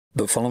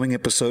The following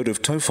episode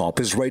of TOEFOP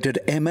is rated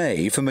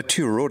MA for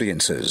mature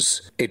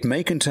audiences. It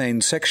may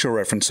contain sexual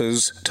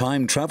references,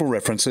 time travel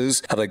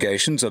references,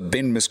 allegations of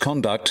bin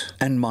misconduct,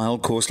 and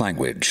mild coarse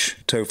language.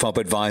 TOEFOP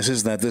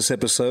advises that this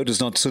episode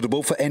is not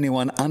suitable for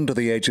anyone under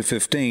the age of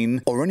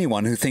 15 or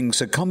anyone who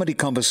thinks a comedy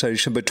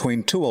conversation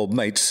between two old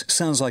mates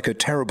sounds like a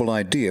terrible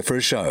idea for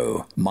a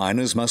show.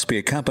 Minors must be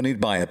accompanied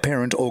by a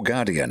parent or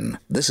guardian.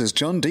 This is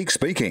John Deek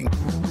speaking.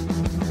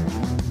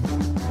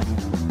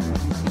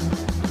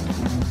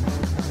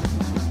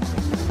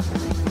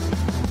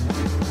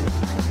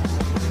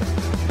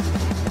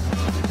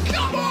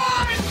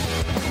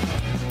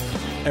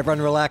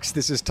 Everyone relax,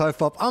 this is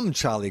TOEFOP. I'm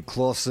Charlie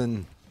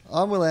Clausen.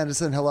 I'm Will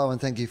Anderson. Hello and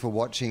thank you for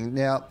watching.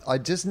 Now, I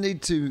just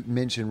need to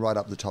mention right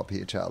up the top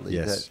here, Charlie,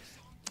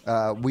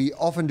 that we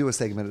often do a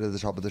segment at the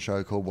top of the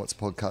show called What's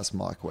Podcast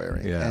Mike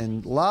Wearing? Yeah.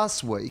 And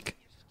last week,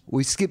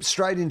 we skipped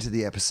straight into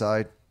the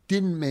episode,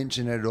 didn't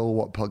mention at all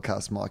what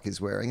Podcast Mike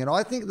is wearing. And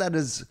I think that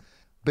has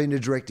been a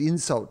direct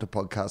insult to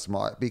Podcast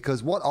Mike,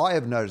 because what I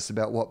have noticed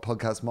about what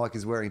Podcast Mike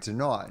is wearing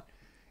tonight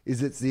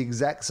is it's the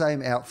exact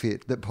same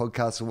outfit that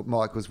Podcast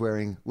Mike was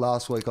wearing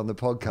last week on the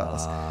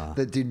podcast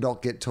that did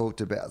not get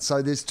talked about.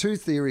 So there's two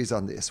theories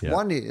on this. Yep.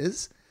 One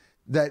is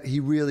that he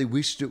really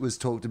wished it was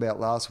talked about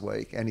last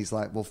week and he's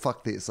like, well,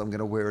 fuck this, I'm going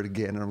to wear it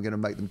again and I'm going to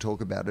make them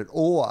talk about it.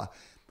 Or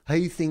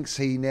he thinks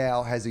he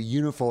now has a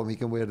uniform he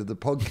can wear to the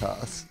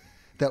podcast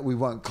that we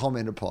won't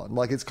comment upon.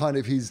 Like, it's kind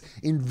of his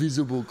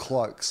invisible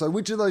cloak. So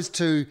which of those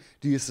two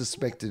do you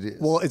suspect it is?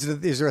 Well,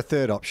 is there a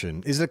third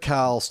option? Is it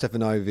Karl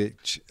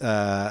Stefanovich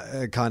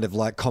kind of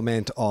like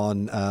comment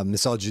on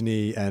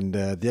misogyny and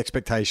the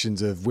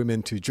expectations of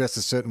women to dress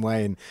a certain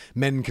way and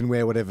men can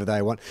wear whatever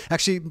they want?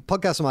 Actually,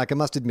 Podcast Mike, I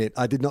must admit,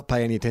 I did not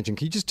pay any attention.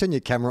 Can you just turn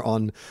your camera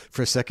on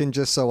for a second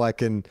just so I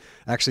can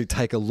actually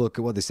take a look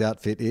at what this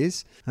outfit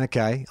is?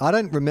 Okay. I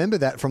don't remember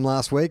that from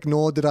last week,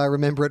 nor did I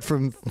remember it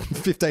from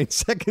 15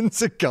 seconds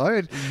ago.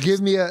 Give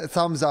me a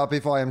thumbs up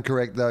if I am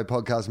correct, though,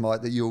 Podcast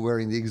Mike, that you're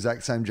wearing the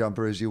exact same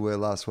jumper as you were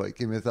last week.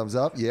 Give me a thumbs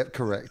up. Yep,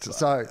 correct.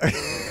 So,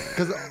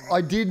 because I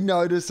did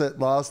notice it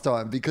last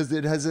time, because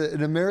it has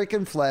an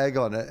American flag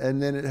on it,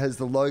 and then it has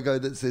the logo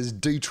that says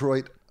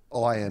Detroit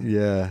Iron.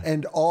 Yeah.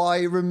 And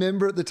I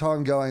remember at the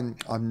time going,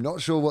 I'm not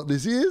sure what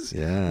this is,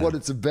 what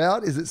it's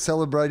about. Is it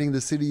celebrating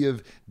the city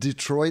of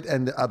Detroit?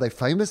 And are they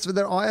famous for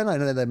their iron? I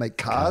know they make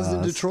cars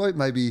in Detroit.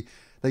 Maybe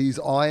they use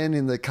iron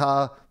in the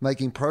car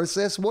making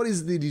process. What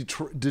is the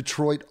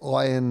Detroit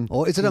iron?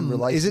 Or is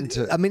it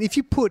to? I mean, if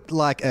you put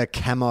like a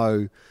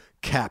camo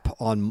cap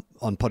on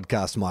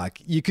Podcast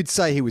Mike, you could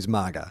say he was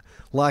MAGA.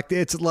 Like,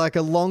 it's like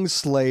a long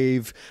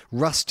sleeve,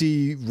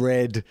 rusty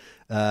red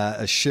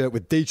a shirt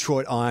with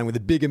Detroit iron with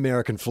a big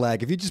American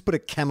flag. If you just put a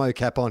camo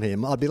cap on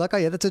him, I'd be like, oh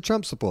yeah, that's a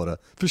Trump supporter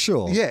for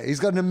sure. Yeah, he's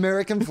got an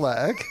American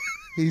flag.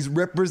 He's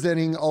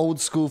representing old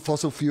school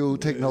fossil fuel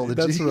technology.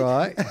 That's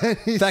right.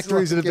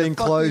 Factories that have been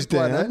closed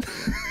down.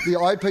 The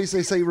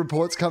IPCC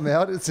reports come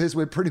out. It says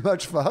we're pretty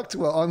much fucked.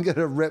 Well, I'm going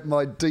to rep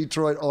my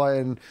Detroit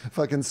Iron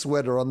fucking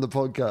sweater on the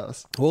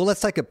podcast. Well,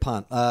 let's take a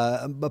punt.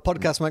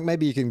 Podcast Mike,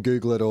 maybe you can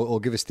Google it or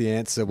give us the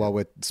answer while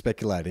we're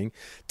speculating.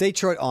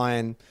 Detroit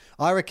Iron,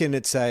 I reckon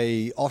it's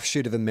a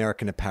offshoot of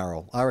American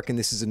Apparel. I reckon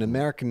this is an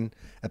American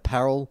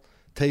Apparel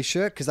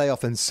T-shirt, because they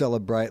often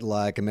celebrate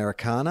like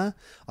Americana.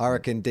 I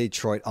reckon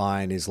Detroit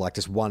Iron is like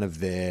just one of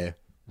their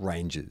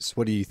ranges.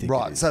 What do you think?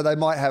 Right, so they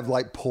might have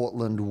like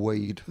Portland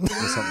weed or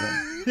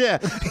something.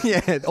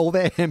 yeah. All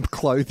their hemp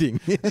clothing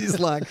is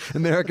like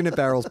American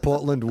Apparel's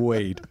Portland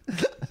weed.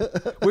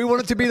 We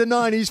want it to be the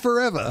 90s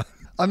forever.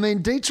 I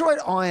mean, Detroit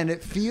Iron,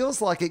 it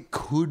feels like it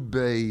could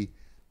be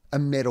a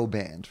metal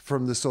band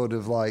from the sort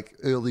of like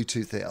early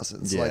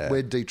 2000s. Yeah. Like,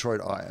 we're Detroit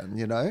Iron,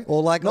 you know?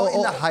 Or like, not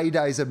in the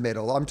heydays of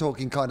metal. I'm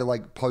talking kind of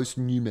like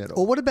post-new metal.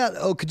 Or what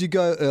about, could you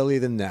go earlier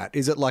than that?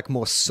 Is it like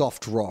more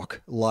soft rock,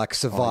 like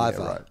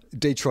Survivor? Oh, yeah, right.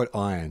 Detroit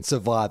Iron,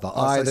 Survivor,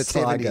 Eye of the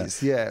 70s, Tiger.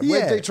 Yeah.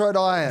 We're Detroit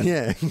Iron.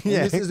 Yeah. And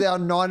this is our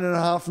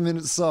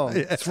 9.5-minute song.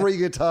 Yeah. 3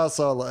 guitar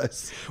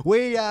solos.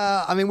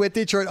 We're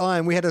Detroit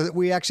Iron.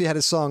 We actually had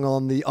a song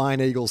on the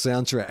Iron Eagle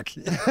soundtrack.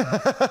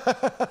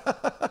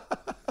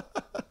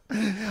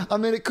 I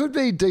mean, it could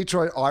be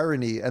Detroit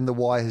Irony and the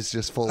Y has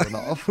just fallen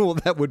off. Well,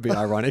 that would be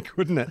ironic,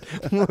 wouldn't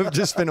it? We've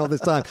just spent all this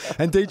time.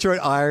 And Detroit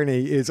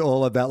Irony is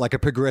all about like a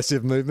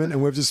progressive movement,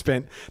 and we've just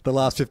spent the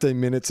last 15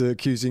 minutes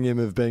accusing him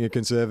of being a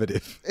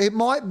conservative. It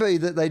might be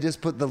that they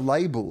just put the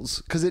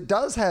labels, because it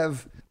does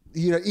have,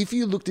 you know, if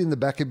you looked in the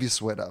back of your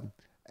sweater,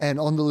 and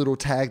on the little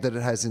tag that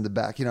it has in the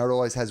back, you know, it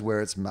always has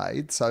where it's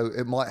made. So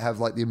it might have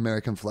like the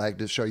American flag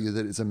to show you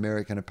that it's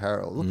American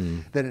Apparel.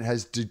 Then it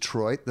has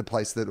Detroit, the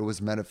place that it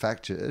was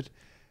manufactured.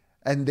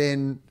 And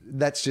then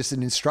that's just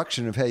an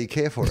instruction of how you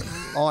care for it.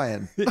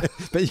 Iron.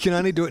 But you can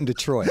only do it in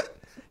Detroit.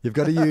 You've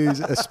got to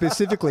use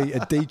specifically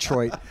a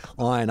Detroit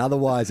iron.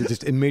 Otherwise, it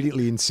just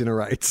immediately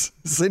incinerates.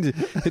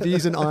 If you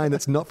use an iron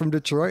that's not from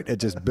Detroit, it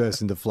just bursts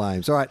into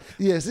flames. All right.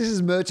 Yes, this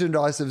is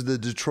merchandise of the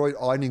Detroit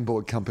Ironing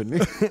Board Company.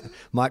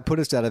 Mike, put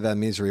us out of our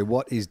misery.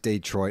 What is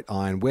Detroit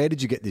Iron? Where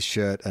did you get this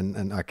shirt?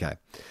 And okay.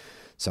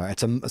 So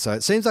it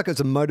seems like it's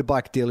a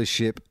motorbike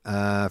dealership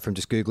from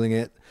just Googling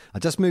it. I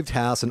just moved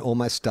house and all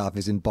my stuff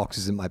is in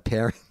boxes at my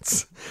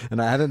parents' and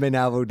I haven't been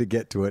able to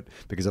get to it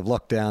because of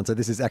lockdown. So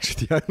this is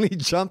actually the only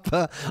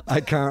jumper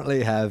I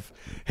currently have,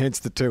 hence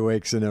the 2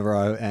 weeks in a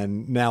row.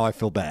 And now I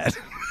feel bad.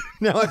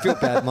 Now I feel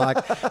bad, Mike.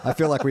 I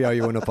feel like we owe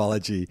you an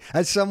apology.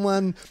 As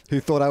someone who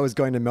thought I was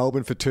going to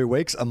Melbourne for 2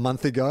 weeks a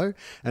month ago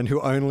and who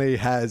only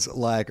has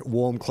like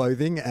warm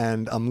clothing,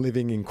 and I'm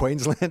living in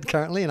Queensland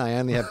currently and I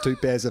only have 2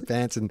 pairs of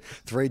pants and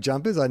 3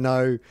 jumpers, I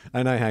know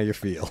how you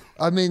feel.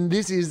 I mean,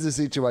 this is the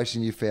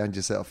situation you found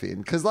yourself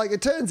in. Because like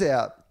it turns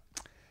out,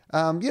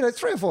 3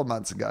 or 4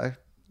 months ago,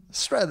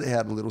 Australia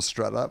had a little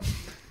strut up.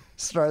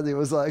 Australia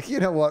was like, you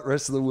know what,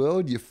 rest of the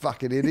world, you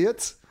fucking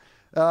idiots.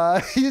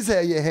 Here's how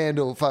you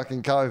handle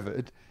fucking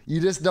COVID. You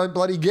just don't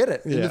bloody get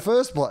it in the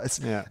first place.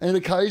 Yeah. And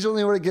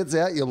occasionally when it gets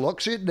out, you lock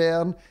shit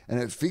down and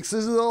it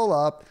fixes it all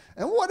up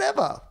and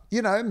whatever.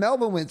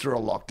 Melbourne went through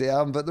a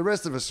lockdown, but the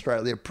rest of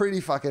Australia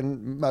pretty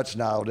fucking much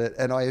nailed it.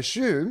 And I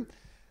assume,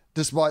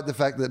 despite the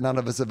fact that none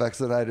of us are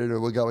vaccinated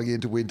and we're going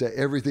into winter,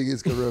 everything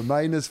is going to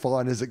remain as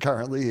fine as it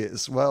currently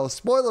is. Well,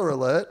 spoiler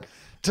alert,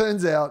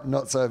 turns out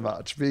not so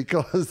much,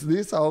 because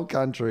this whole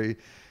country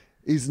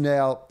is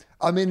now...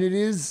 I mean, it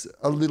is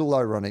a little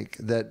ironic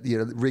that,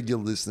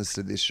 regular listeners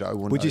to this show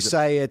will Would you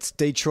say it's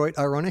Detroit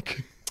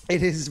ironic?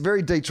 It is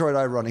very Detroit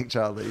ironic,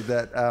 Charlie,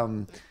 that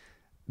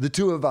the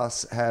two of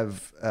us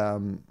have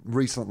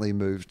recently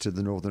moved to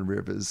the Northern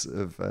Rivers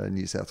of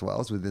New South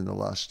Wales within the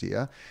last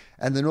year.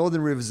 And the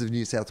Northern Rivers of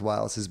New South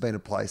Wales has been a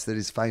place that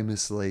is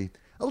famously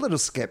a little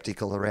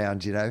sceptical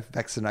around,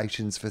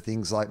 vaccinations for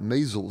things like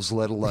measles,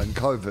 let alone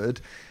COVID.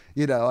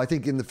 I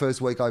think in the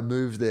first week I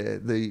moved there,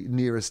 the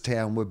nearest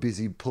town were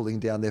busy pulling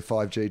down their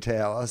 5G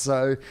tower.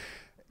 So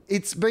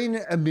it's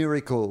been a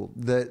miracle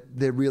that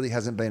there really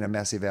hasn't been a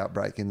massive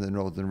outbreak in the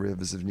Northern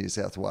Rivers of New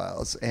South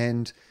Wales.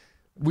 And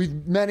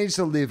we've managed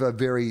to live a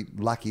very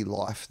lucky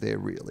life there,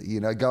 really.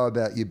 Go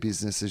about your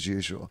business as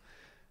usual.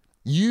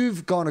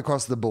 You've gone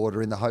across the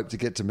border in the hope to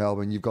get to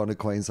Melbourne. You've gone to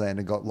Queensland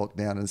and got locked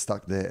down and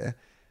stuck there.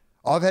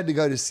 I've had to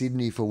go to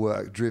Sydney for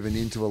work, driven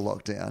into a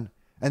lockdown.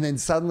 And then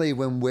suddenly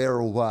when we're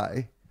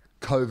away...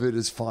 COVID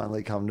has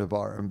finally come to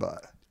Byron Bay.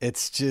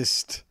 It's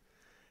just,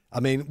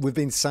 we've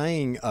been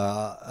saying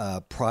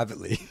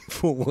privately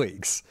for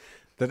weeks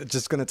that it's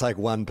just going to take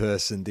one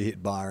person to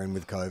hit Byron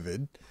with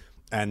COVID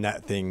and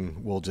that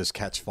thing will just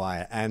catch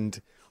fire.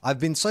 And I've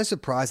been so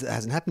surprised that it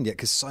hasn't happened yet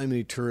because so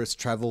many tourists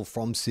travel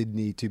from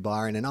Sydney to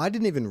Byron. And I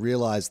didn't even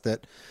realise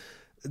that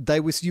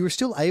you were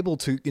still able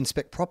to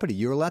inspect property.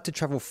 You're allowed to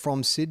travel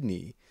from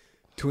Sydney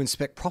to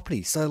inspect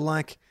property. So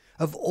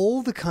of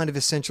all the kind of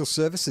essential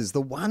services,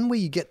 the one where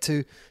you get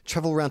to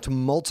travel around to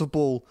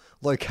multiple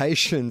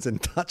locations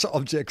and touch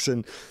objects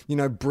and,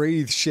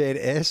 breathe shared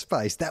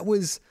airspace, that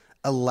was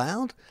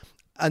allowed.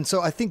 And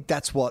so I think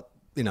that's what,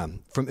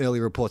 from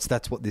early reports,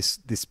 that's what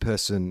this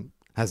person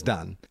has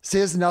done.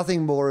 Says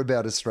nothing more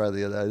about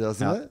Australia, though,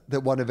 doesn't it?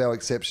 That one of our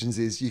exceptions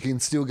is you can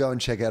still go and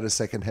check out a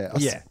second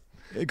house. Yeah.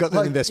 It got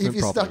that investment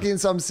if you're property. Stuck in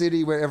some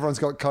city where everyone's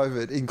got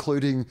COVID,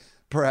 including...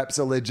 perhaps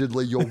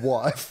allegedly your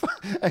wife,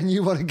 and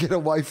you want to get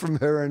away from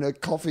her and a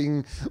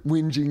coughing,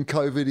 whinging,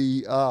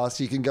 COVID-y ass,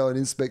 you can go and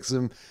inspect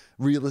some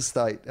real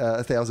estate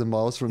 1,000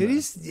 miles from there. It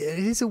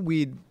is a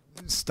weird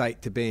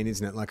state to be in,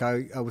 isn't it? Like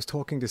I was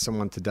talking to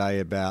someone today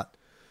about,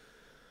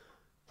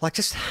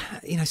 just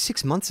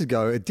 6 months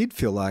ago, it did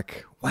feel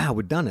like, wow,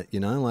 we'd done it,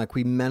 like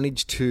we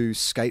managed to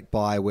skate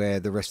by where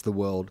the rest of the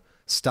world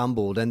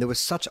stumbled, and there was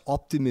such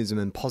optimism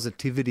and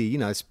positivity,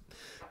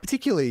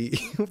 particularly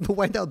the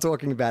way they were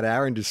talking about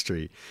our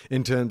industry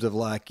in terms of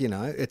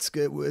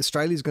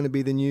Australia's going to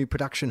be the new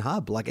production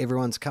hub. Like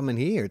everyone's coming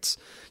here.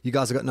 You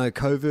guys have got no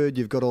COVID.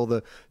 You've got all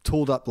the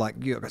tooled up,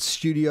 you've got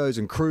studios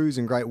and crews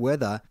and great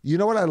weather. You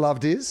know what I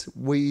loved is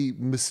we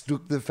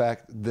mistook the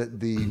fact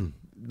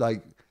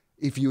that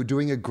if you were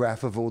doing a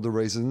graph of all the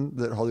reason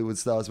that Hollywood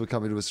stars were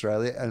coming to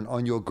Australia, and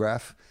on your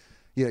graph,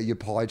 your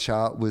pie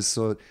chart was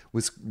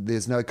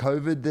there's no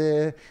COVID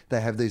there.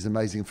 They have these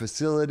amazing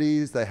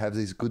facilities. They have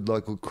these good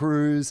local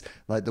crews.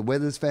 The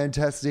weather's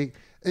fantastic.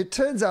 It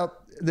turns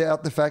out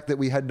the fact that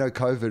we had no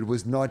COVID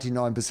was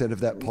 99% of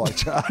that pie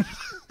chart.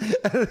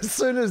 And as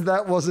soon as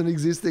that wasn't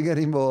existing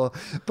anymore,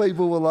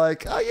 people were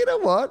like, oh, you know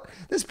what?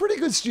 There's pretty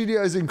good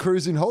studios and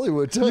crews in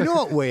Hollywood too. You know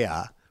what we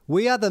are?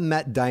 We are the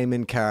Matt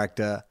Damon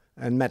character.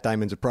 And Matt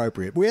Damon's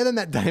appropriate. We are the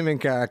Matt Damon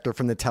character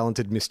from The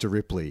Talented Mr.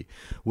 Ripley.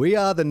 We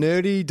are the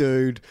nerdy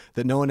dude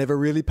that no one ever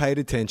really paid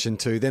attention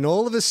to. Then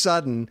all of a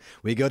sudden,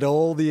 we got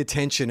all the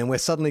attention and we're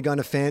suddenly going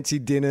to fancy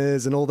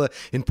dinners and all the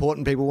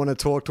important people want to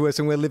talk to us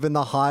and we're living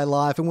the high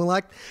life and we're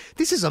like,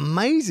 this is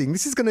amazing.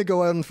 This is going to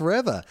go on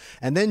forever.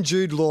 And then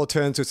Jude Law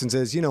turns to us and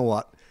says, you know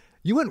what?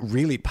 You weren't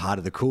really part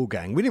of the cool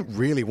gang. We didn't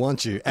really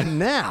want you. And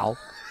now...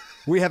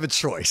 we have a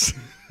choice.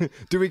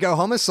 Do we go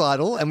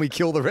homicidal and we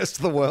kill the rest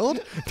of the world?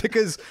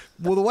 Because,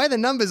 the way the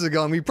numbers are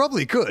going, we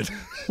probably could.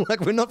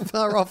 We're not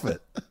far off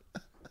it.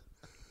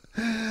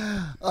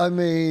 I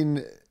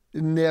mean,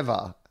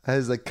 never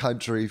has a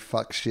country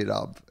fucked shit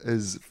up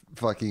as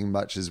fucking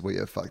much as we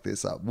have fucked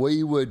this up.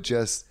 We were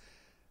just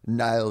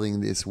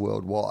nailing this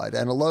worldwide.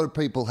 And a lot of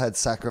people had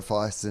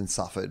sacrificed and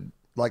suffered.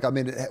 Like, I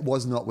mean, it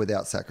was not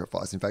without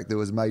sacrifice. In fact, there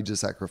was major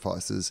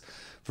sacrifices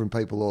from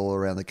people all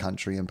around the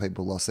country, and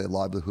people lost their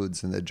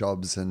livelihoods and their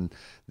jobs and,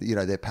 you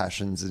know, their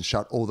passions, and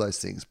shut all those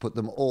things, put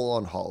them all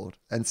on hold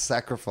and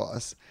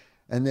sacrifice.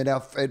 And then our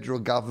federal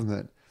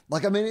government,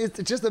 like, I mean, it's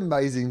just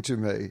amazing to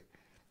me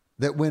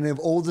that when of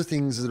all the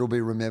things that will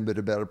be remembered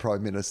about a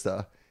prime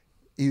minister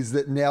is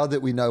that now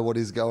that we know what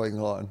is going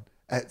on,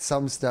 at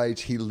some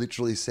stage he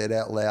literally said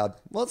out loud,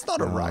 well, it's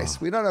not a race.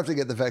 We don't have to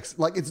get the vaccine.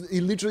 Like,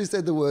 he literally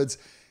said the words,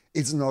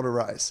 it's not a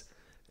race.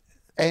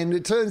 And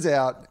it turns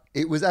out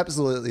it was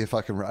absolutely a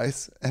fucking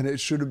race, and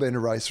it should have been a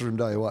race from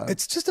day one.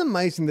 It's just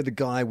amazing that a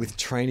guy with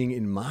training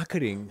in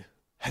marketing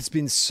has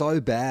been so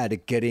bad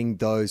at getting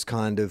those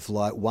kind of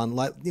like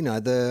you know,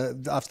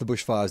 after the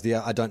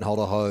bushfires, I don't hold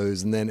a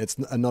hose, and then it's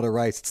not a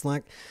race. It's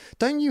like,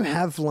 don't you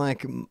have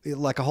like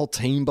a whole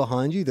team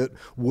behind you that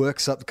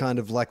works up kind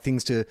of like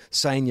things to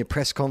say in your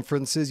press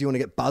conferences? You want to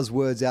get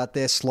buzzwords out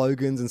there,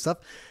 slogans and stuff.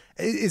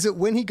 Is it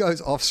when he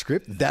goes off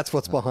script, that's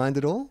what's behind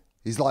it all?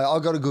 He's like, I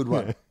got a good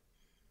one.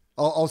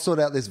 I'll sort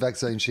out this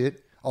vaccine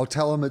shit. I'll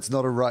tell him it's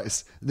not a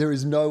race. There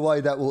is no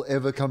way that will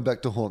ever come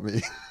back to haunt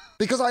me.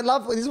 Because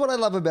this is what I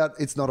love about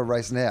It's Not a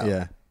Race Now.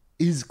 Yeah.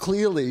 Is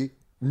clearly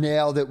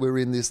now that we're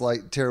in this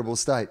like terrible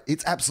state,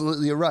 it's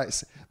absolutely a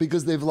race.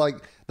 Because they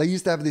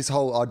used to have this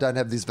whole, don't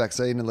have this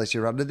vaccine unless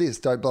you're under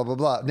this, don't blah, blah,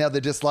 blah. Now they're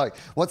just like,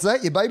 what's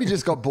that? Your baby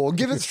just got born.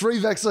 Give it 3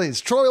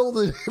 vaccines. Try all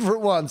the different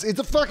ones. It's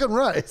a fucking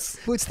race.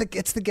 Well, it's the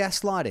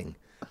gaslighting.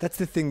 That's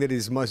the thing that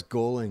is most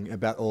galling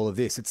about all of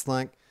this. It's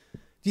like,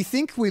 do you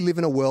think we live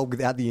in a world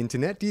without the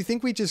internet? Do you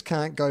think we just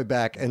can't go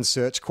back and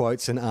search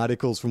quotes and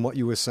articles from what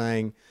you were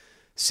saying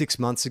 6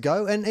 months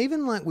ago? And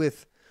even like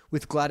with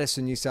Gladys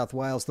in New South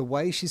Wales, the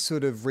way she's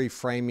sort of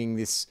reframing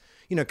this,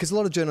 you know, because a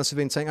lot of journalists have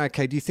been saying,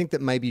 okay, do you think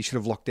that maybe you should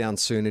have locked down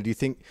sooner? Do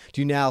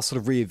you now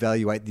sort of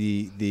reevaluate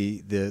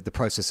the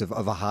process of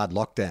a hard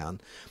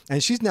lockdown?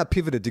 And she's now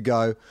pivoted to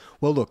go,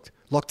 well, look,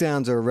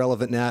 lockdowns are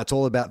irrelevant now. It's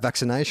all about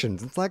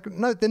vaccinations. It's like,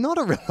 no, they're not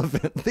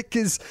irrelevant,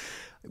 because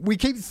we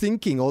keep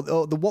thinking,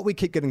 what we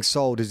keep getting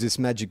sold is this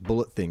magic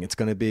bullet thing. It's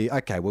going to be,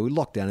 okay, well, we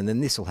lock down and then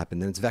this will happen.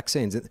 Then it's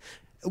vaccines.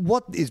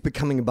 What is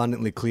becoming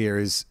abundantly clear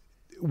is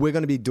we're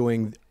going to be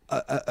doing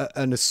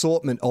an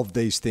assortment of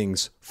these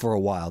things for a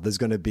while. We're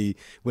going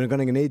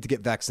to need to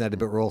get vaccinated,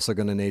 but we're also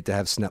going to need to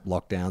have snap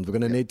lockdowns. We're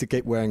going to need to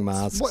keep wearing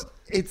masks.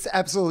 It's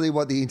absolutely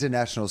what the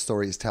international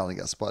story is telling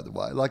us, by the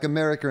way. Like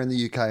America and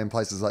the UK and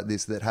places like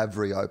this that have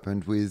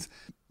reopened with,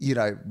 you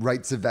know,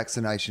 rates of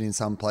vaccination in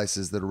some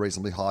places that are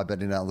reasonably high,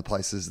 but in other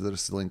places that are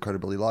still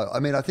incredibly low. I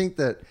mean, I think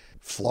that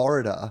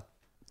Florida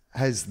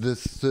has the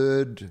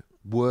 3rd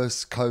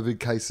worst COVID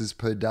cases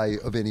per day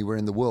of anywhere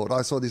in the world.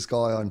 I saw this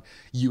guy on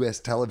US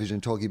television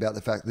talking about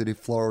the fact that if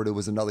Florida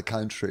was another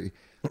country,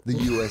 the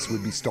US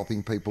would be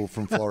stopping people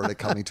from Florida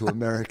coming to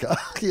America.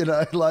 You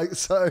know, like,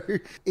 so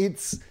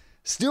it's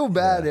still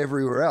bad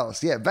everywhere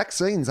else. Yeah,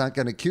 vaccines aren't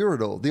going to cure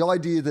it all. The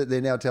idea that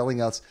they're now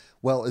telling us,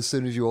 well, as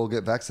soon as you all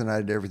get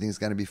vaccinated, everything's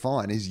going to be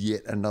fine, is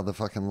yet another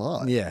fucking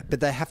lie. Yeah,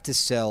 but they have to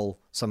sell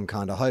some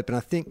kind of hope. And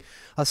I think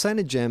I was saying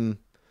to Jem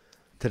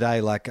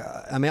today, like,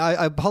 I mean,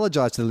 I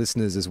apologize to the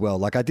listeners as well.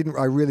 Like, I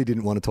really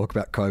didn't want to talk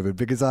about COVID,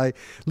 because I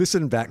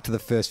listened back to the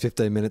first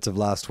 15 minutes of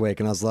last week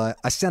and I was like,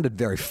 I sounded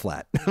very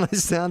flat. I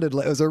sounded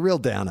like it was a real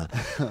downer.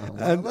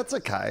 Well, that's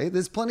okay.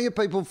 There's plenty of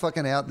people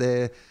fucking out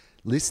there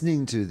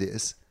listening to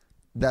this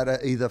that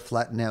are either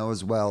flat now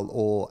as well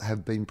or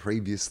have been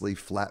previously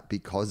flat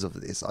because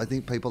of this. I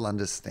think people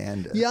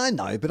understand it. Yeah, I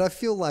know, but I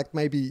feel like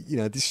maybe, you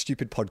know, this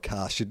stupid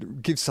podcast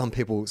should give some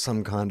people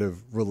some kind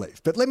of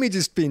relief. But let me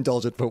just be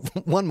indulgent for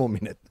one more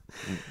minute.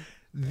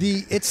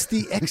 It's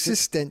the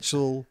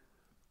existential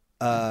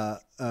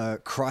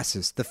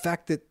crisis. The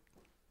fact that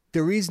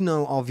there is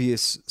no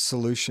obvious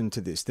solution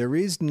to this. There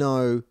is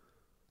no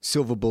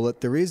silver bullet.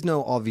 There is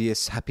no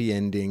obvious happy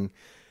ending.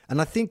 And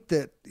I think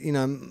that, you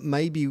know,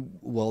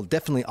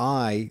 definitely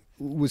I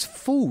was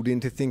fooled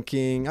into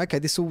thinking, okay,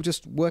 this will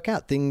just work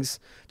out. Things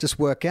just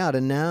work out.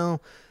 And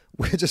now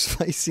we're just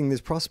facing this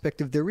prospect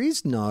of there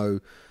is no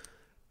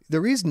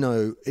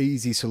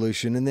easy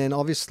solution. And then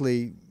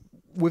obviously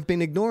we've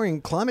been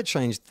ignoring climate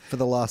change for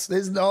the last...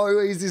 There's no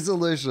easy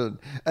solution.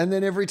 And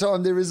then every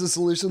time there is a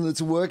solution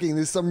that's working,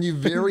 there's some new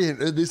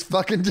variant of this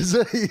fucking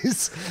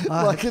disease.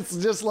 Like, it's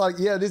just like,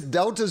 yeah, this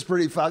Delta's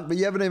pretty fucked, but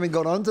you haven't even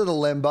got onto the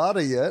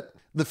Lambada yet.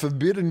 The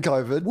forbidden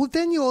COVID. Well,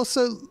 then you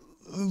also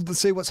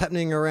see what's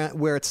happening around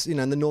where it's, you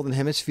know, in the Northern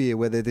Hemisphere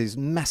where there's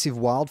massive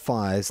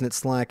wildfires. And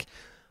it's like,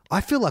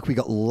 I feel like we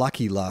got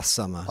lucky last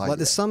summer.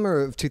 The summer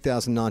of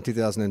 2009,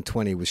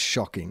 2020 was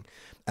shocking.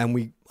 And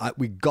we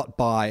got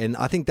by. And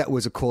I think that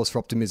was a cause for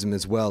optimism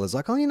as well. It's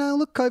like, oh, you know,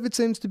 look, COVID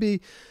seems to be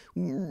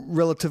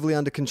relatively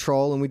under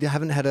control and we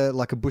haven't had a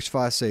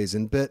bushfire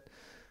season. But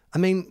I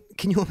mean,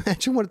 can you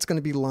imagine what it's going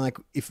to be like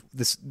if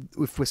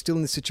we're still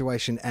in this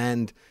situation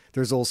and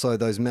there's also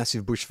those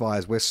massive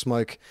bushfires where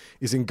smoke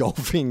is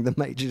engulfing the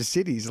major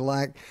cities?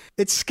 Like,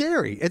 it's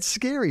scary. It's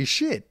scary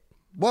shit.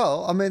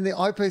 Well, I mean, the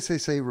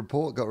IPCC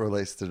report got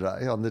released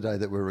today on the day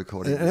that we're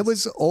recording And it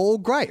was all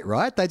great,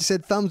 right? They just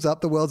said, thumbs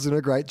up, the world's doing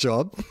a great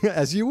job,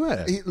 as you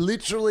were. It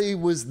literally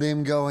was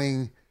them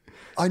going,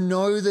 I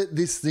know that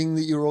this thing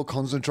that you're all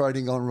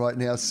concentrating on right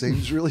now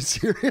seems really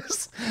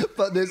serious,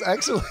 but there's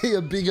actually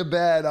a bigger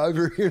bad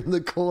over here in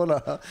the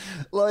corner.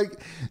 Like,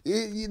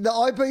 the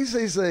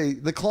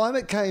IPCC, the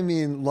climate came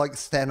in like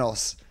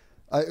Thanos.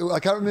 I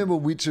can't remember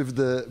which of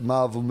the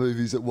Marvel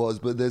movies it was,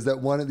 but there's that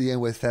one at the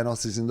end where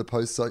Thanos is in the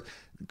post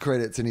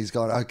credits and he's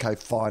going, okay,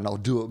 fine, I'll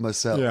do it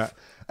myself. Yeah.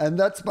 And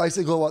that's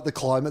basically what the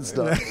climate's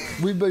done.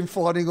 We've been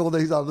fighting all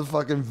these other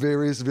fucking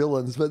various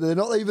villains, but they're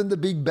not even the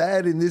big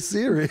bad in this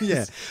series.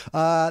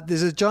 Yeah.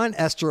 There's a giant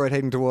asteroid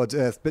heading towards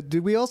Earth, but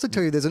did we also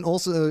tell you there's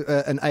also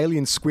an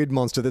alien squid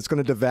monster that's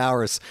going to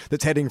devour us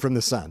that's heading from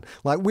the sun?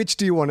 Like, which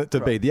do you want it to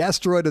be, the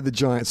asteroid or the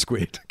giant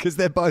squid? Because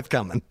they're both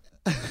coming.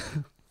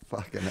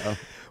 Fucking hell.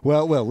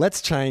 Well,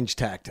 let's change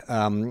tact.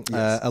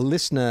 A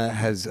listener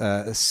has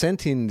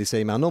sent in this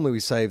email. Normally we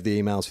save the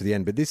emails for the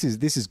end, but this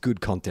is good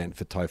content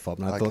for TOEFOP,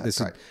 and I thought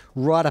this is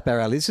right up our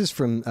alley. This is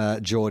from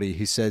Geordie,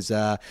 who says,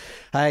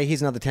 hey,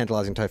 here's another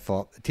tantalising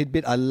TOEFOP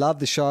tidbit. I love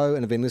the show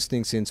and have been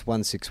listening since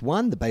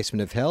 161, The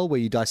Basement of Hell, where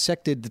you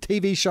dissected the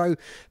TV show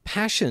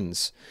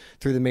Passions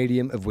through the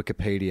medium of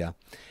Wikipedia.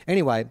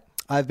 Anyway,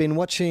 I've been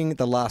watching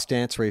The Last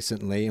Dance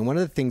recently, and one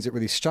of the things that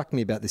really struck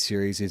me about the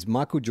series is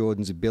Michael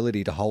Jordan's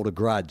ability to hold a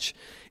grudge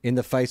in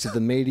the face of the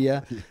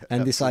media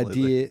and this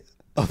idea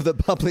of the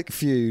public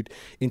feud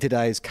in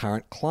today's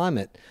current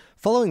climate.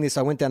 Following this,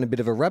 I went down a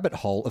bit of a rabbit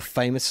hole of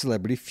famous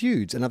celebrity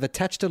feuds, and I've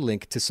attached a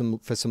link to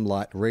some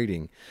light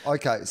reading.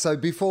 Okay, so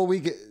before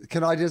we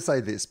can I just say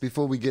this,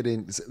 before we get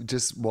in,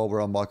 just while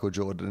we're on Michael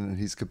Jordan and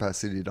his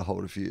capacity to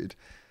hold a feud,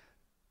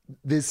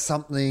 there's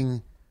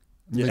something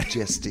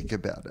majestic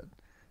about it.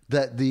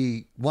 That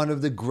one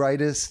of the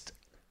greatest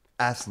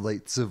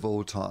athletes of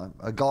all time,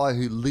 a guy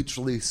who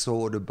literally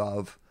soared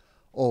above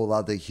all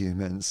other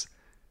humans,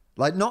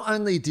 like not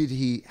only did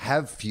he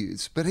have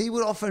feuds, but he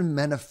would often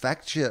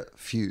manufacture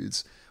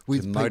feuds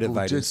with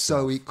people just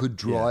so it could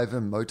drive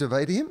and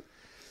motivate him.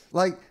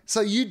 Like,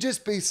 so you'd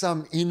just be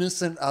some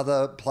innocent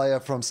other player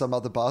from some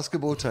other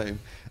basketball team,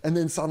 and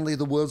then suddenly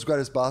the world's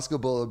greatest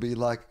basketballer would be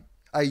like,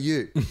 hey,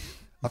 you.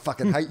 I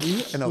fucking hate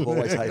you and I've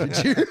always hated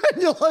you.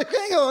 And you're like,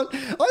 hang on,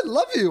 I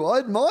love you. I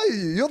admire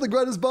you. You're the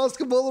greatest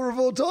basketballer of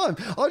all time.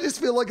 I just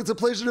feel like it's a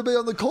pleasure to be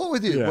on the court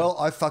with you. Yeah. Well,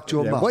 I fucked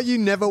your mum. What you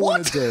never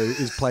want to do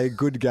is play a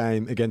good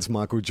game against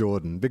Michael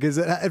Jordan, because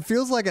it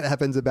feels like it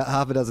happens about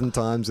half a dozen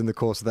times in the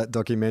course of that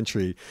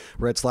documentary,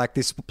 where it's like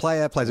this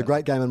player plays a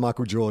great game on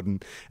Michael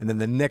Jordan, and then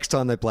the next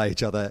time they play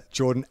each other,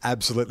 Jordan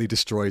absolutely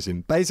destroys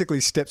him,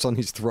 basically steps on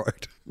his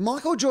throat.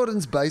 Michael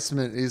Jordan's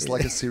basement is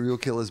like a serial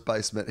killer's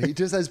basement. He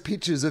just has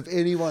pictures of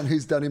anyone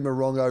who's done him a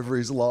wrong over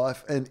his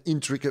life and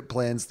intricate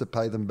plans to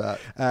pay them back.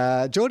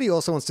 Geordie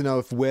also wants to know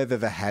if we've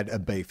ever had a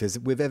beef, if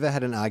we've ever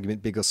had an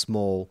argument, big or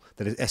small,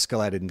 that has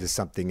escalated into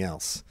something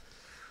else.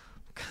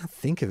 I can't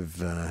think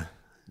of...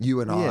 you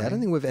and I. Yeah, I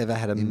don't think we've ever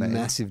had a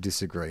massive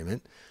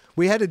disagreement.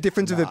 We had a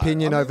difference of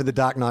opinion over The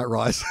Dark Knight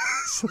Rises.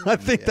 I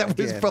think that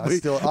was probably...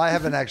 I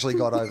haven't actually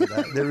got over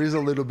that. There is a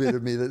little bit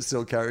of me that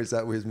still carries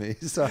that with me.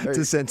 So it's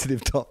a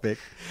sensitive topic.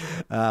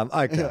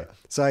 Okay.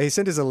 So he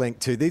sent us a link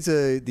to... These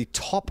are the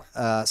top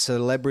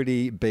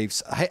celebrity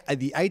beefs,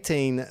 the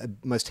 18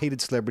 most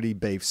heated celebrity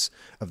beefs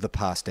of the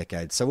past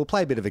decade. So we'll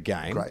play a bit of a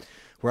game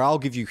where I'll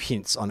give you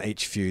hints on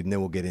each feud and then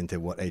we'll get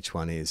into what each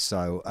one is.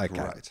 So, okay.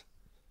 Great.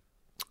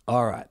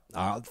 All right.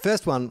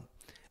 First one,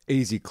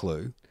 easy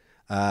clue.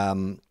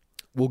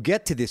 We'll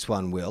get to this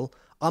one, Will.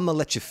 I'm going to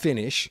let you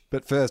finish,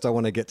 but first I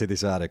want to get to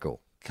this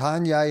article.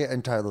 Kanye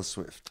and Taylor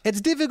Swift.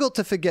 It's difficult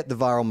to forget the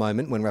viral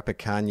moment when rapper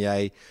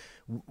Kanye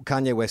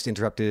West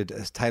interrupted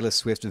Taylor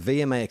Swift's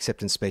VMA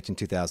acceptance speech in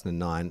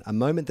 2009, a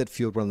moment that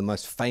fueled one of the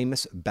most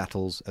famous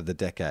battles of the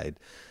decade.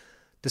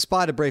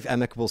 Despite a brief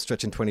amicable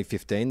stretch in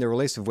 2015, the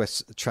release of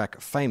West's track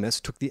Famous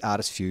took the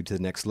artist feud to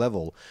the next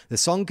level. The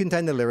song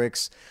contained the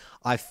lyrics,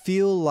 I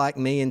feel like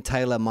me and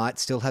Taylor might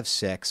still have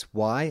sex.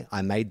 Why?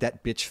 I made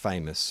that bitch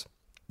famous.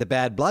 The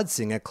Bad Blood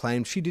singer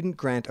claimed she didn't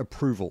grant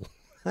approval.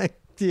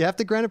 Do you have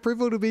to grant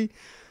approval to be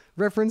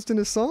referenced in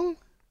a song?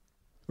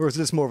 Or is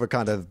this more of a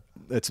kind of,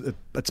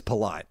 it's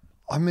polite?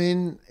 I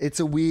mean,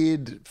 it's a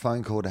weird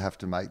phone call to have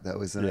to make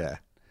though, isn't it? Yeah.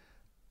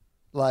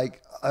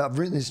 Like, I've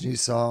written this new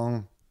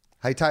song.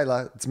 Hey,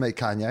 Taylor, it's me,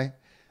 Kanye.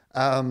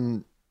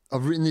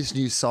 I've written this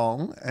new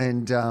song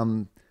and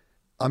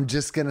I'm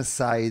just going to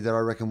say that I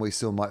reckon we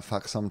still might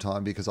fuck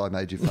sometime because I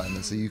made you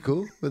famous. Are you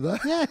cool with that?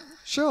 Yeah,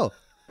 sure.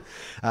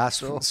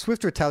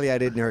 Swift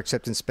retaliated in her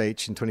acceptance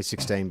speech in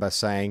 2016 by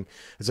saying,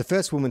 as the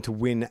first woman to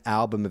win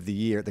Album of the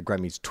Year at the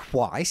Grammys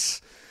twice,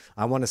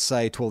 I want to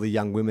say to all the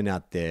young women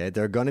out there,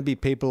 there are going to be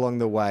people along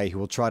the way who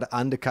will try to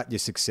undercut your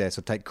success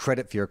or take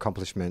credit for your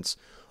accomplishments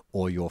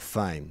or your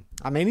fame.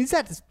 I mean,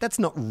 that's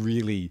not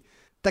really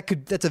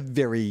That's a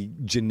very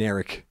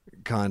generic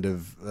kind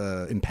of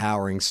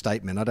empowering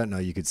statement. I don't know.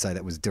 You could say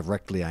that was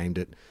directly aimed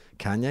at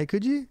Kanye,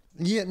 could you?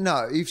 Yeah,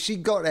 no. If she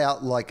got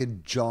out like a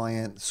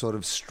giant sort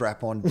of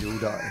strap-on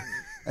dildo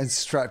and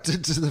strapped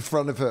it to the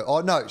front of her.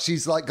 Oh, no,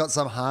 she's like got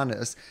some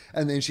harness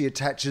and then she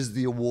attaches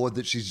the award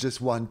that she's just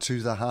won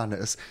to the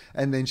harness.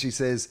 And then she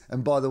says,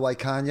 and by the way,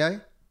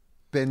 Kanye,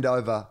 bend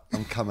over,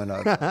 I'm coming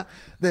over.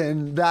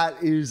 Then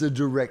that is a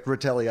direct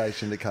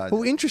retaliation to Kanye.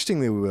 Well,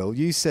 interestingly, Will,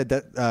 you said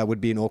that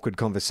would be an awkward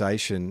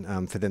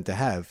conversation for them to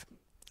have.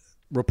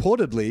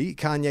 Reportedly,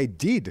 Kanye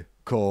did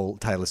call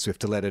Taylor Swift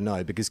to let her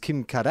know because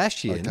Kim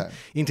Kardashian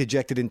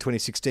interjected in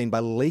 2016 by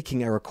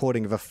leaking a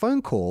recording of a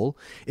phone call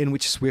in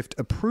which Swift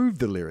approved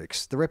the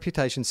lyrics. The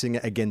Reputation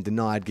singer again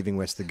denied giving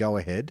West the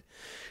go-ahead.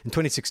 In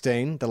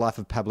 2016, the Life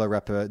of Pablo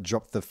rapper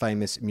dropped the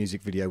famous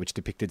music video which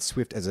depicted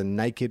Swift as a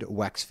naked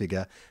wax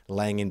figure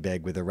laying in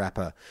bed with a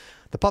rapper.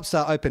 The pop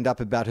star opened up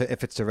about her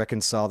efforts to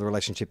reconcile the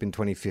relationship in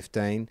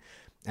 2015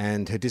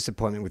 and her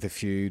disappointment with the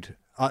feud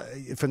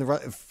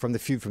from the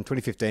feud from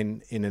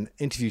 2015 in an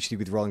interview she did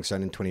with Rolling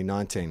Stone in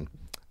 2019.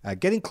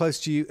 Getting close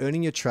to you,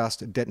 earning your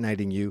trust,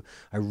 detonating you.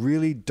 I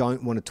really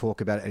don't want to talk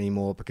about it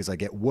anymore because I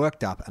get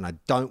worked up and I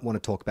don't want to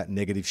talk about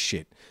negative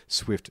shit,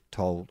 Swift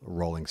told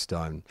Rolling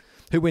Stone.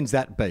 Who wins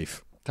that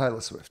beef?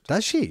 Taylor Swift.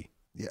 Does she?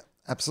 Yeah,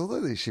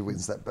 absolutely. She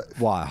wins that beef.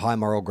 Why? High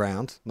moral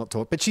ground, not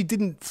talk. But she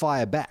didn't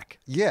fire back.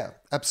 Yeah,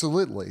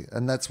 absolutely.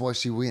 And that's why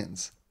she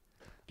wins.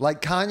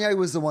 Like Kanye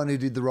was the one who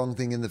did the wrong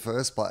thing in the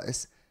first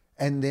place.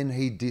 And then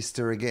he dissed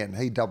her again.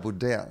 He doubled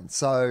down.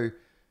 So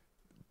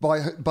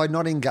by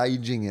not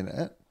engaging in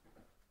it,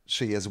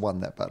 she has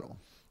won that battle.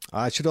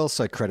 I should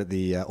also credit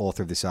the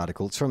author of this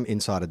article. It's from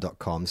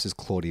insider.com. This is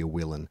Claudia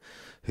Whelan,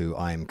 who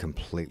I am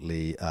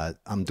completely...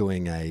 I'm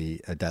doing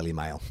a Daily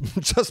Mail.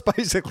 Just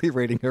basically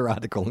reading her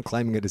article and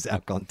claiming it as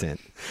our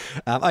content.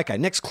 Okay,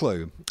 next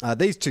clue.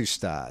 These two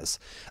stars.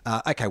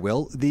 Okay,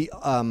 Will,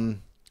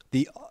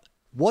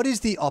 what is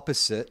the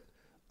opposite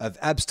of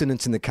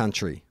abstinence in the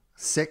country?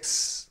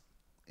 Sex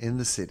in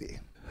the City.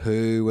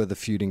 Who are the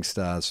feuding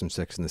stars from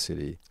Sex in the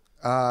City?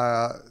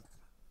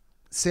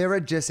 Sarah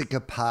Jessica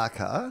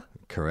Parker.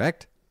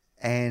 Correct.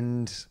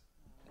 And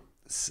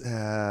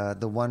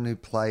the one who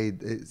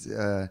played...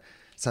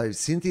 so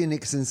Cynthia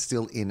Nixon's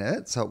still in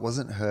it, so it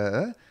wasn't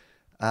her.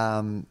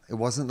 It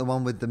wasn't the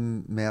one with the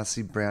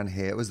mousy brown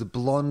hair. It was the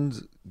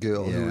blonde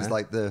girl who was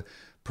like the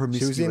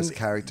promiscuous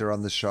character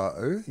on the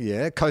show.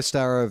 Yeah,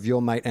 co-star of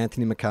your mate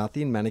Anthony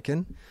McCarthy in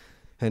Mannequin.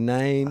 Her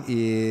name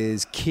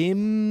is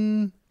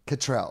Kim...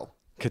 Cattrall.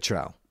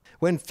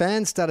 When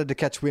fans started to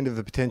catch wind of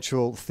a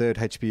potential third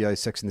HBO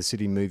Sex and the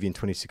City movie in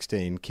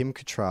 2016, Kim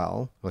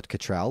Cattrall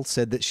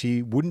said that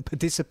she wouldn't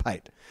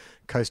participate.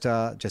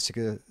 Co-star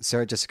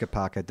Sarah Jessica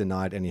Parker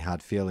denied any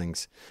hard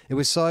feelings. It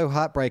was so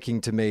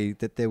heartbreaking to me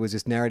that there was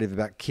this narrative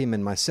about Kim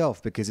and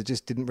myself because it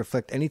just didn't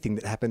reflect anything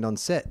that happened on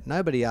set.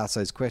 Nobody asked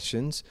those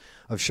questions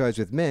of shows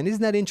with men.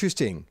 Isn't that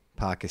interesting?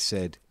 Parker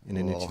said in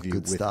an interview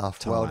good with stuff.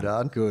 Time. Well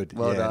done. Good.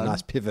 Well done.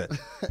 Nice pivot.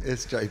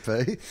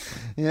 SJP.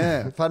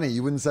 Yeah, funny.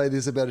 You wouldn't say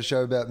this about a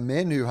show about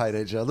men who hate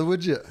each other,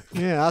 would you?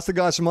 Yeah, ask the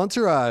guys from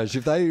Entourage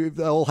if they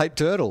all hate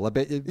Turtle. I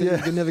bet you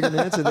can never get an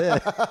answer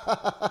there.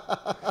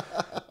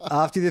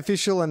 After the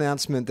official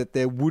announcement that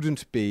there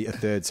wouldn't be a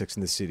third Sex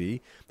and the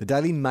City, the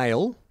Daily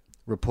Mail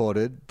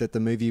reported that the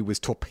movie was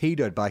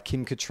torpedoed by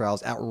Kim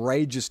Cattrall's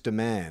outrageous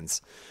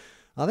demands.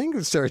 I think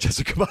Sarah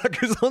Jessica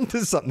Parker's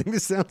onto something.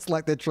 This sounds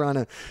like they're trying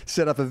to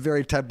set up a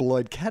very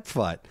tabloid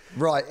catfight.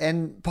 Right,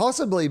 and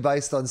possibly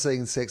based on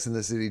seeing Sex and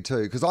the City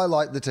too, because I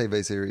like the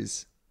TV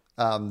series.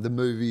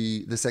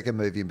 The second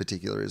movie in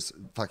particular is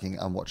fucking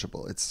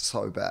unwatchable. It's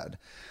so bad.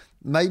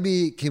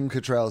 Maybe Kim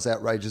Cattrall's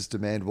outrageous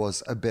demand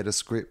was a better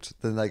script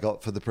than they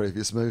got for the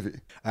previous movie.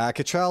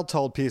 Cattrall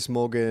told Piers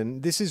Morgan,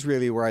 "This is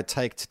really where I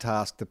take to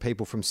task the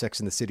people from Sex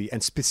and the City,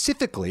 and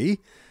specifically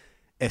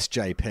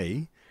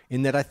SJP,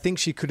 in that I think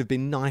she could have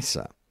been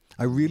nicer.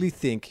 I really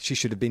think she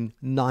should have been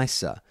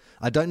nicer.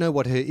 I don't know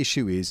what her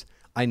issue is.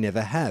 I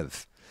never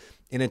have."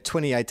 In a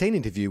 2018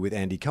 interview with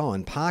Andy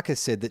Cohen, Parker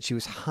said that she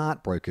was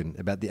heartbroken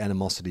about the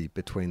animosity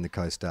between the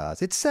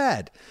co-stars. It's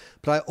sad,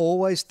 but I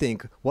always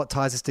think what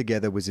ties us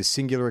together was a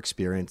singular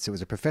experience. It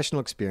was a professional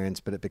experience,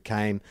 but it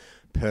became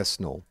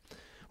personal.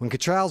 When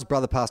Cattrall's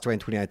brother passed away in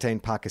 2018,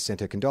 Parker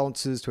sent her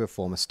condolences to her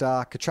former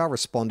star. Cattrall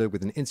responded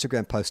with an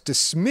Instagram post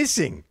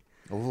dismissing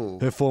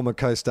her former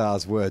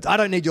co-star's words. "I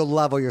don't need your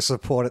love or your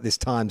support at this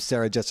time,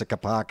 Sarah Jessica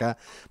Parker.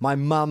 My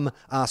mum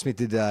asked me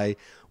today,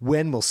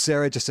 when will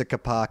Sarah Jessica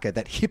Parker,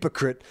 that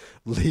hypocrite,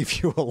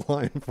 leave you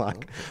alone?"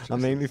 Fuck. I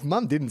mean, if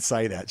mum didn't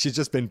say that, she's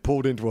just been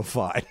pulled into a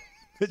fight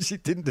that she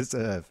didn't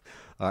deserve.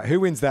 All right, who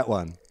wins that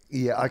one?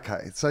 Yeah,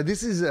 okay. So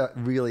this is a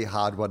really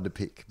hard one to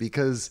pick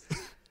because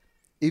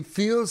it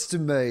feels to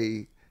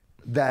me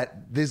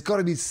that there's got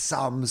to be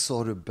some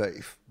sort of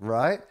beef,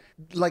 right?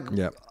 Like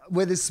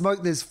where there's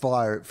smoke, there's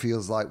fire, it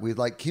feels like. With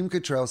like Kim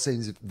Cattrall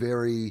seems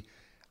very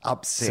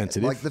upset.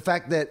 Sensitive. Like the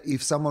fact that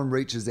if someone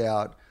reaches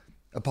out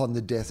upon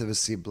the death of a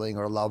sibling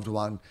or a loved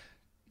one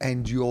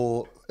and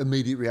you're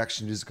immediate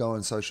reaction is go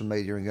on social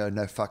media and go,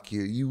 no, fuck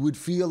you. You would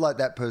feel like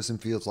that person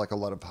feels like a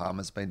lot of harm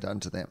has been done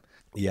to them.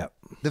 Yeah.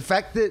 The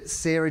fact that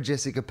Sarah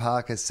Jessica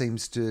Parker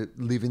seems to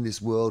live in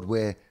this world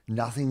where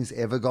nothing's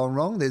ever gone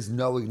wrong, there's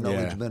no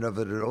acknowledgement of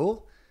it at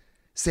all,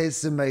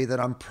 says to me that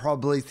I'm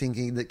probably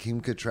thinking that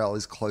Kim Cattrall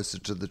is closer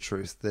to the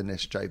truth than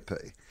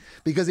SJP.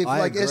 Because if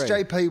I agree.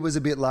 SJP was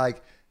a bit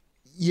like,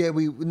 yeah,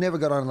 we never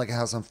got on like a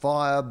house on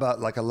fire,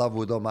 but like I love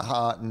with all my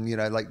heart, and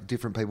like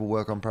different people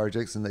work on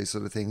projects and these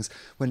sort of things.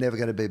 We're never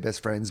going to be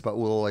best friends, but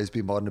we'll always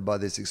be bonded by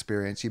this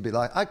experience. You'd be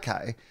like,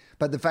 okay.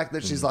 But the fact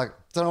that she's like,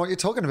 don't know what you're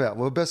talking about.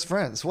 We're best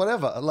friends,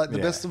 whatever. Like the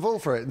best of all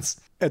friends.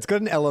 It's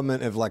got an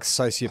element of like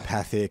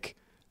sociopathic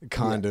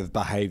kind of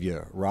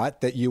behavior, right?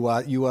 That you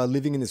are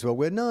living in this world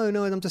where no,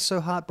 I'm just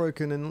so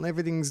heartbroken and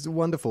everything's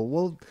wonderful.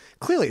 Well,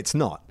 clearly it's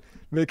not,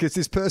 because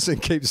this person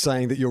keeps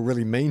saying that you're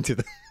really mean to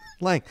them.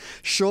 Like,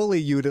 surely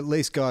you would at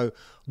least go,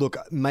 look,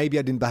 maybe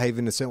I didn't behave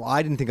in a certain way.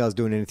 I didn't think I was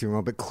doing anything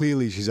wrong, but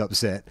clearly she's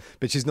upset.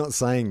 But she's not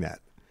saying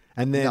that.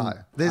 And then... No,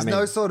 there's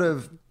no sort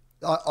of...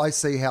 I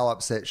see how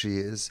upset she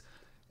is,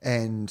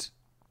 and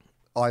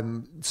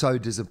I'm so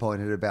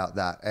disappointed about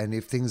that. And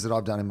if things that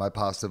I've done in my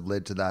past have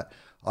led to that,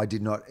 I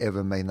did not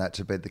ever mean that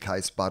to be the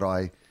case, but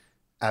I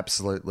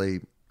absolutely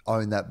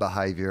own that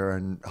behavior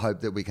and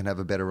hope that we can have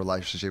a better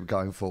relationship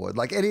going forward.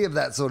 Like any of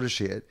that sort of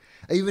shit,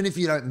 even if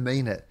you don't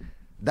mean it,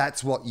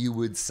 that's what you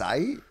would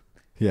say.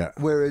 Yeah.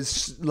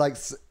 Whereas like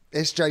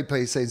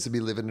SJP seems to be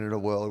living in a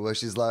world where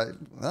she's like,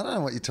 I don't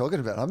know what you're talking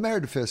about. I'm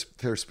married to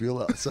Ferris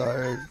Bueller,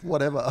 so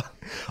whatever.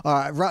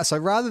 All right. So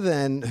rather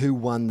than who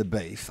won the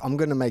beef, I'm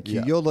going to make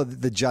you, you're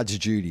the judge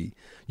Judy.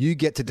 You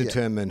get to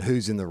determine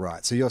who's in the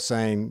right. So you're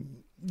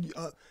saying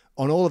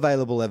on all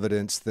available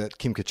evidence that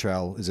Kim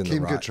Cattrall is in the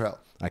right. Kim Cattrall.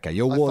 Okay.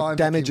 Your war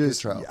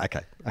damages.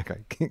 Okay. Have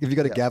you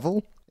got a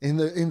gavel? In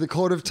the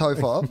court of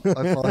Tofop,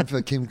 I find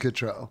for Kim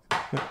Cattrall.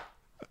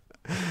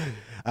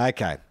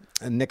 Okay,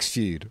 next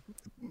feud.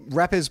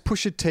 Rappers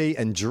Pusha T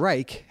and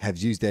Drake have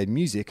used their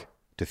music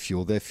to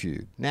fuel their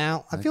feud.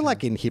 Now, I feel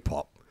like in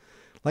hip-hop,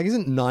 like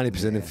isn't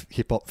 90% of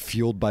hip-hop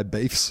fueled by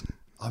beefs?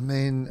 I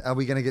mean, are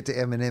we going to get to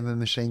Eminem and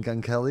Machine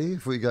Gun Kelly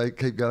if we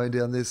keep going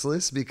down this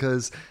list?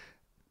 Because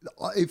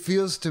it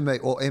feels to me,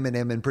 or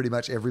Eminem and pretty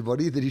much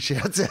everybody, that he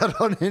shouts out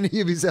on any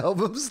of his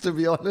albums, to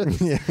be honest.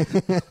 Yeah.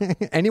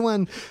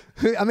 Anyone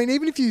who, I mean,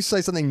 even if you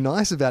say something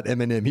nice about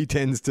Eminem, he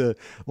tends to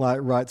like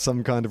write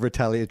some kind of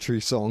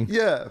retaliatory song.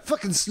 Yeah.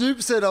 Fucking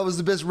Snoop said I was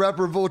the best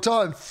rapper of all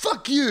time.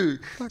 Fuck you.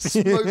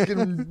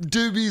 Smoking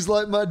doobies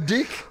like my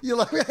dick. You're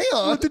like, hang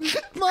on.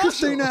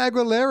 Christina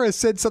Aguilera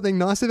said something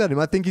nice about him.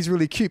 I think he's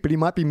really cute, but he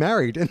might be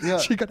married.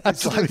 And she got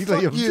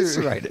absolutely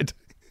eviscerated.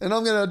 And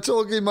I'm going to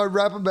talk in my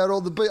rap about all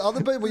the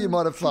other people you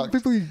might have fucked.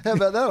 How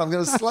about that? I'm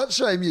going to slut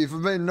shame you for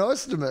being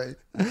nice to me.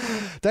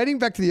 Dating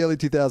back to the early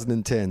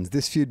 2010s,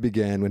 this feud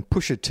began when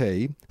Pusha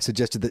T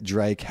suggested that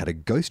Drake had a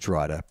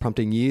ghostwriter,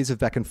 prompting years of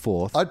back and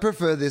forth. I'd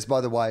prefer this,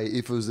 by the way,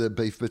 if it was a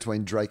beef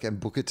between Drake and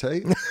Booker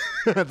T.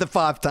 The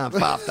five-time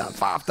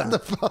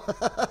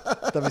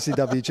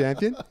WCW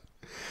champion.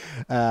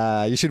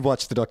 You should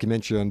watch the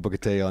documentary on Booker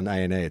T on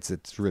A&E.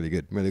 It's really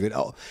good, really good.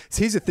 Oh, so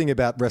here's the thing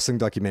about wrestling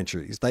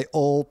documentaries. They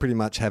all pretty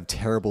much have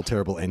terrible,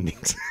 terrible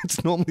endings.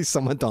 It's normally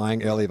someone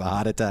dying early of a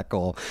heart attack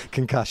or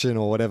concussion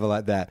or whatever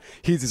like that.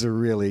 His is a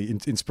really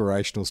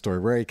inspirational story.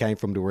 Where he came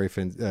from to where he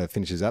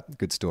finishes up,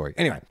 good story.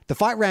 Anyway, the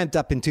fight ramped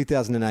up in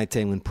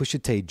 2018 when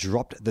Pusha T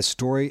dropped The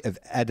Story of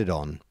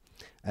Adidon.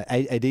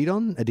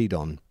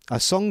 Adidon, a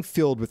song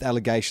filled with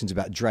allegations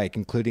about Drake,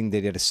 including that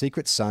he had a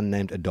secret son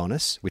named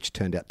Adonis, which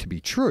turned out to be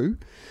true,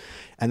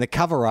 and the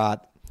cover art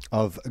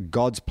of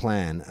God's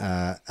Plan,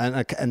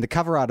 and the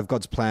cover art of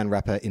God's Plan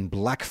rapper in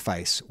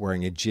blackface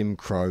wearing a Jim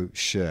Crow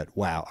shirt.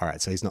 Wow. All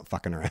right, so he's not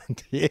fucking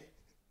around here.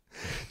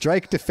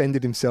 Drake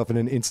defended himself in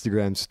an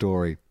Instagram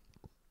story.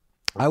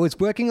 I was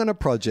working on a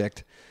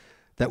project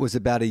that was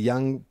about a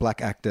young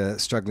black actor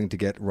struggling to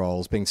get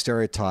roles, being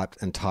stereotyped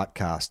and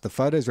typecast. The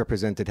photos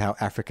represented how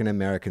African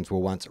Americans were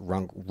once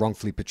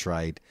wrongfully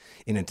portrayed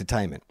in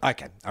entertainment.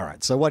 Okay, all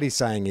right. So what he's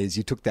saying is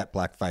you took that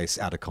blackface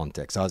out of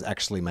context. I was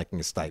actually making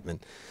a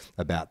statement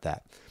about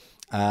that.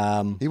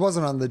 He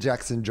wasn't on the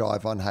Jackson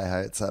Jive on Hey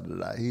Hey It's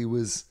Saturday. He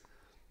was...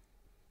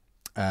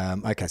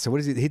 Okay, so what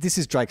is it? This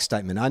is Drake's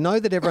statement. I know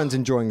that everyone's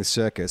enjoying the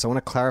circus. I want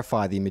to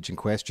clarify the image in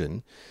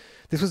question.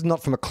 This was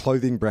not from a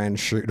clothing brand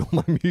shoot or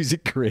my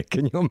music career.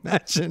 Can you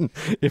imagine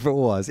if it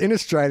was? In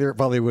Australia, it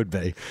probably would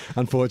be,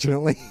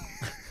 unfortunately.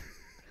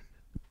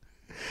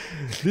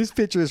 This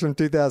picture is from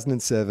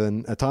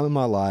 2007, a time in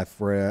my life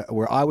where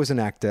I was an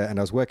actor and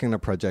I was working on a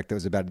project that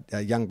was about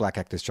a young black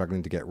actor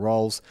struggling to get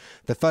roles.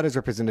 The photos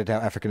represented how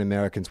African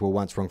Americans were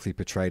once wrongfully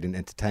portrayed in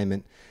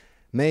entertainment.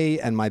 Me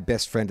and my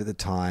best friend at the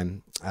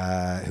time,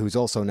 who was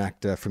also an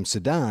actor from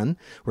Sudan,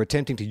 were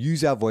attempting to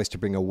use our voice to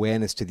bring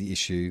awareness to the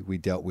issue we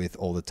dealt with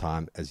all the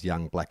time as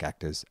young black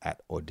actors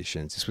at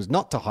auditions. This was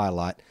not to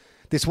highlight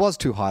This was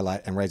to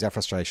highlight and raise our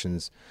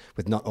frustrations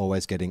with not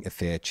always getting a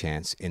fair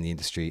chance in the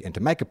industry and to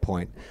make a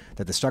point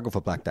that the struggle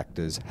for black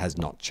actors has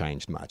not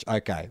changed much.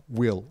 Okay,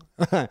 Will,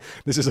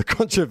 this is a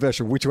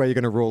controversial. Which way are you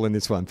going to rule in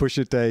this one?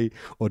 Pusha T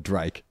or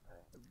Drake?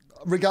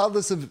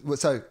 Regardless of...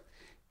 So,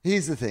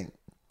 here's the thing.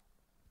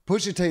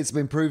 Pusha T, it's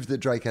been proved that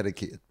Drake had a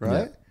kid,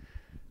 right? Yeah.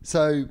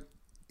 So...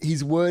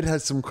 his word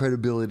has some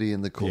credibility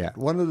in the court. Yeah.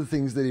 One of the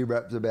things that he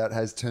rapped about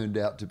has turned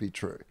out to be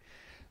true.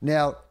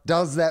 Now,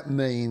 does that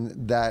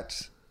mean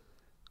that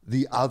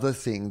the other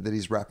thing that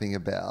he's rapping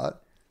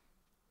about,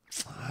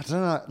 I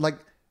don't know, like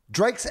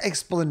Drake's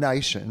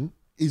explanation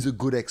is a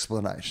good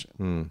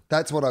explanation.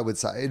 That's what I would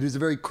say. It is a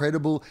very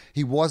credible,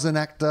 he was an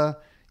actor.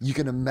 You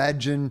can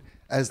imagine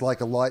as like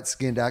a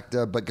light-skinned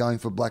actor, but going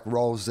for black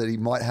roles, that he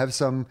might have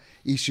some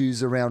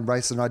issues around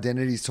race and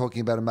identity. He's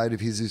talking about a mate of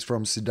his who's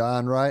from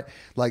Sudan, right?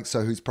 Like,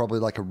 so who's probably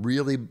like a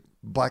really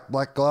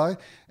black guy.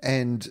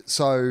 And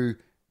so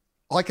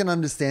I can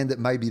understand that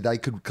maybe they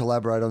could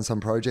collaborate on some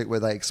project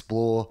where they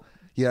explore,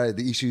 you know,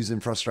 the issues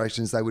and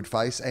frustrations they would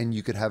face, and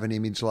you could have an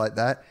image like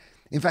that.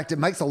 In fact, it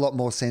makes a lot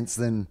more sense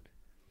than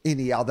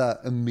any other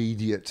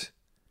immediate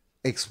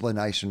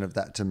explanation of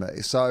that to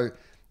me. So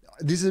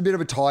this is a bit of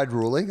a tied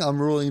ruling.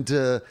 I'm ruling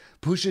to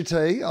Pusha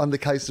T on the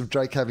case of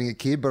Drake having a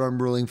kid, but I'm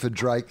ruling for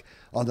Drake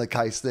on the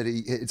case that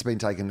it's been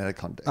taken out of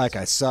context.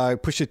 Okay, so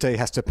Pusha T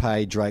has to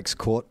pay Drake's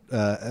court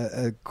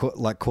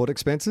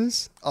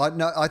expenses?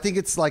 No, I think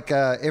it's like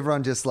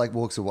everyone just like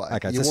walks away.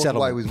 Okay, you walk settlement.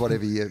 away with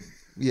whatever you...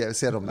 Yeah,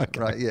 settlement, okay.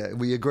 Right? Yeah,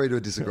 we agree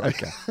to disagree.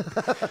 Okay.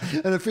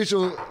 An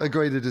official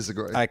agree to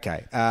disagree.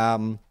 Okay.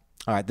 All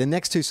right, the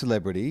next two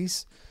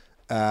celebrities...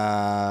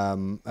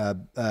 both,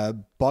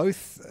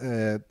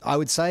 I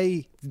would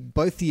say,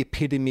 both the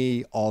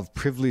epitome of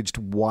privileged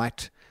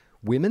white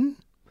women.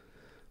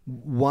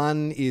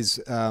 One is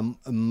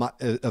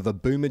of a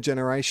boomer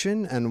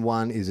generation and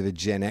one is of a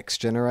Gen X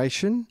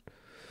generation.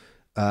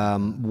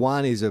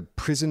 One is a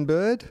prison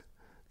bird.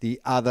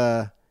 The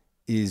other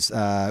is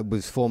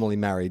was formerly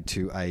married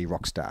to a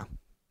rock star.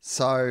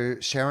 So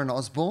Sharon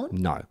Osbourne?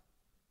 No.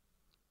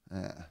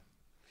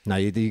 No,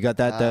 you got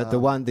that.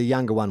 The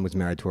younger one was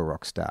married to a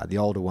rock star. The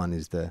older one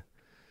is the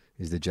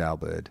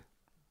jailbird.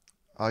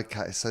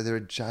 Okay, so they're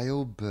a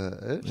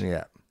jailbird.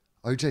 Yeah.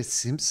 O.J.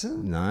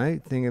 Simpson? No,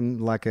 think of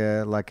like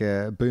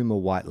a boomer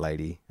white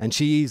lady, and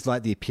she is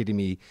like the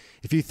epitome.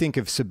 If you think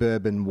of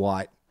suburban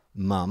white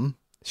mum,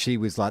 she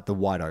was like the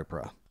white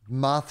Oprah.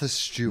 Martha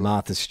Stewart.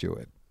 Martha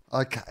Stewart.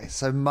 Okay,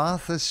 so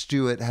Martha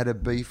Stewart had a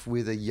beef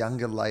with a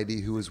younger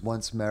lady who was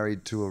once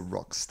married to a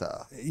rock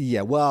star.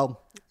 Yeah,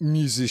 well,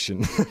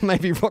 musician.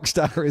 Maybe rock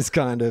star is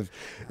kind of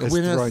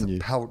Gwyneth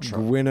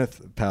Paltrow.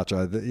 Gwyneth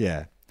Paltrow,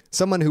 yeah.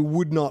 Someone who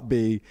would not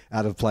be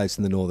out of place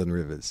in the Northern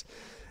Rivers.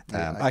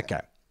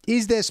 Okay.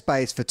 Is there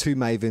space for two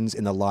mavens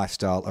in the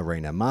lifestyle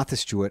arena? Martha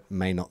Stewart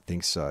may not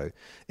think so.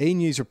 E!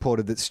 News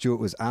reported that Stewart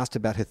was asked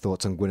about her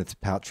thoughts on Gwyneth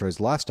Paltrow's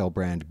lifestyle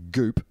brand,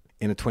 Goop,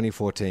 in a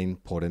 2014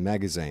 Porter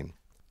magazine.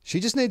 She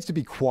just needs to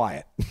be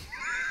quiet.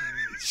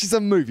 She's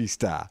a movie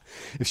star.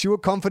 If she were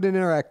confident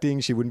in her acting,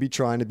 she wouldn't be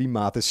trying to be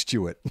Martha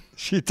Stewart.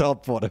 She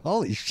told Porter,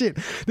 holy shit,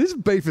 this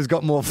beef has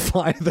got more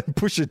fire than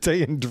Pusha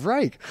T and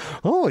Drake.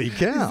 Holy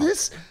cow. Is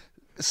this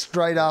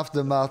straight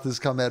after Martha's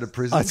come out of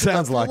prison? It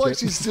sounds like it.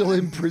 She's still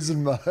in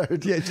prison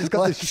mode. Yeah, she's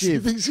got the shiv. She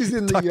thinks she's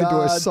in the tucked yard.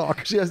 into her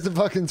sock. She has to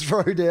fucking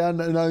throw down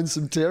and own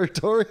some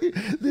territory.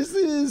 This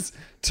is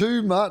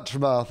too much,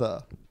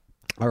 Martha.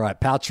 All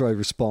right, Paltrow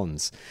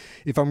responds,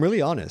 if I'm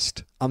really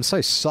honest, I'm so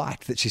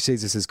psyched that she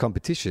sees this as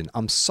competition.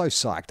 I'm so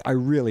psyched. I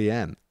really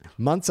am.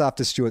 Months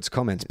after Stewart's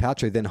comments,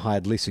 Paltrow then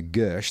hired Lisa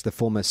Gersh, the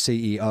former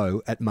CEO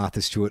at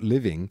Martha Stewart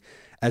Living,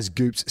 as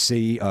Goop's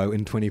CEO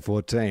in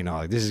 2014.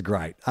 Oh, this is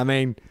great. I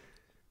mean,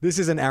 this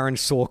is an Aaron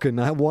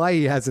Sorkin. Why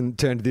he hasn't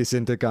turned this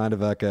into kind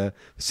of like a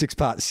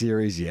 6-part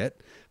series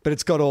yet, but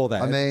it's got all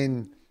that.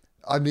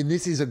 I mean,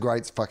 this is a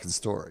great fucking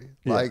story.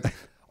 Yeah. Like,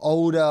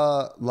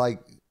 older,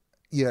 like,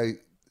 you know,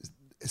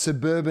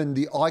 suburban,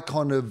 the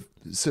icon of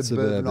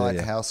suburbanite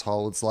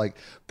households, like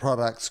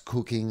products,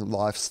 cooking,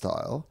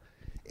 lifestyle,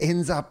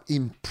 ends up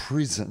in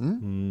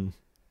prison.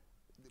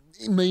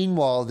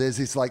 Meanwhile, there's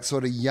this like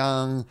sort of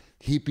young,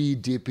 hippy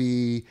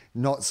dippy,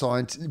 not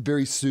science,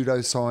 very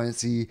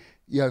pseudoscience-y,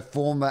 you know,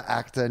 former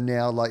actor,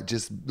 now like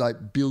just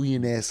like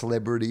billionaire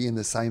celebrity in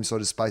the same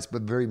sort of space,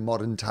 but very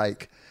modern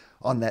take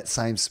on that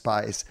same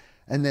space.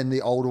 And then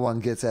the older one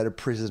gets out of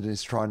prison and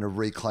is trying to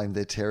reclaim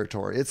their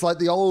territory. It's like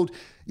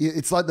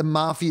it's like the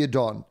mafia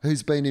don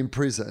who's been in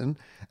prison,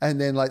 and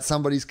then like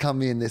somebody's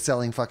come in, they're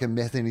selling fucking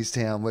meth in his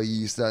town where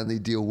you used to only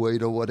deal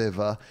weed or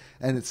whatever,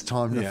 and it's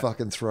time to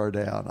fucking throw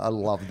down. I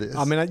love this.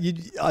 I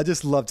mean, I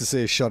just love to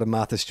see a shot of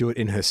Martha Stewart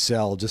in her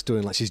cell, just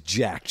doing like she's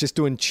jacked, just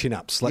doing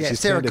chin-ups, like she's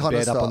Sarah turned her Connor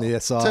bed style. up on the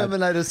side.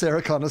 Terminator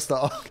Sarah Connor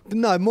style.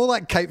 No, more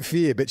like Cape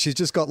Fear, but she's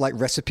just got like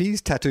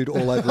recipes tattooed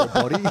all over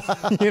her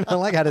body. You know,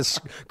 like how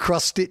to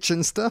cross stitch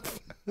and stuff.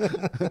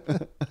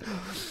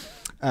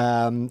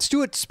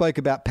 Stewart spoke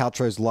about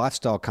Paltrow's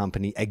lifestyle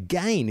company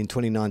again in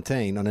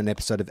 2019 on an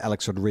episode of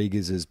Alex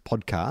Rodriguez's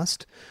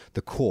podcast,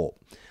 The Core.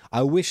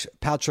 I wish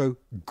Paltrow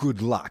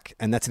good luck.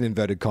 And that's in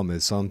inverted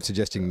commas. So I'm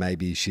suggesting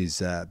maybe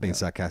she's being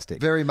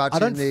sarcastic. Very much I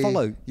don't in the,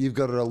 follow. you've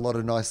got a lot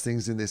of nice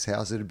things in this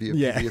house. It'd be a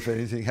pity if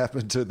anything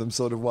happened to them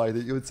sort of way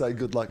that you would say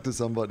good luck to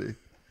somebody.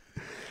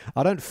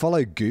 I don't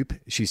follow Goop,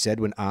 she said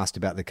when asked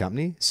about the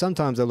company.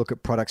 Sometimes I look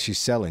at products she's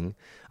selling.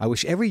 I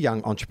wish every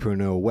young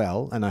entrepreneur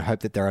well, and I hope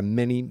that there are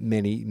many,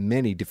 many,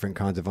 many different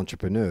kinds of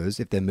entrepreneurs,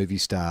 if they're movie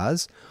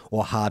stars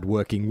or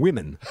hardworking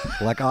women,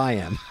 like I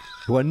am,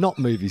 who are not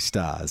movie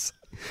stars.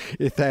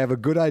 If they have a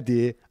good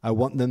idea, I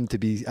want them to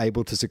be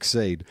able to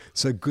succeed.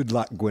 So good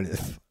luck,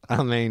 Gwyneth.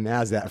 I mean,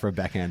 how's that for a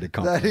backhanded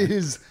compliment? That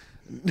is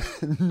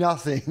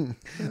nothing.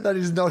 That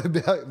is not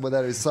about, well,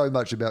 that is so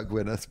much about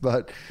Gwyneth,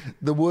 but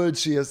the words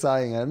she is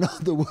saying are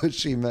not the words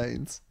she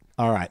means.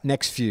 All right,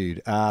 next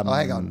feud.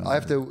 Hang on. I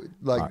have to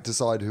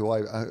decide who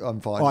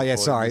I'm fine. Oh, yeah,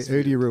 sorry.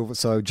 Who do you rule?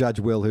 So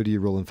Judge Will, who do you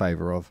rule in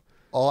favour of?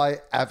 I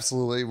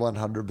absolutely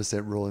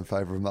 100% rule in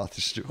favour of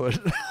Martha Stewart.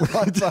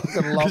 I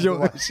fucking love the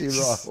way she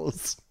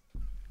rolls.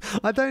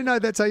 I don't know.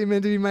 That's how you're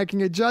meant to be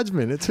making a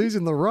judgment. It's who's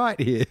in the right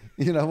here.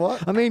 You know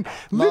what? I mean,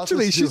 Martha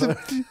literally, Stewart.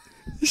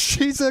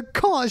 she's a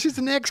con. She's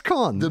an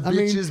ex-con. The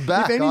bitch is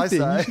back, I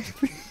say.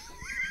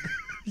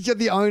 You're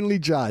the only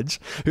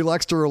judge who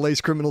likes to release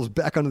criminals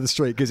back onto the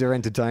street because they're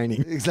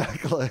entertaining.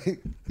 Exactly.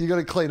 You got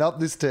to clean up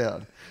this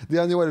town.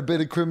 The only way to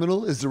beat a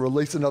criminal is to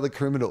release another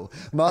criminal.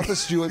 Martha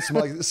Stewart's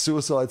my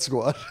Suicide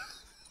Squad.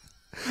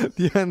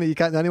 The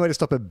only way to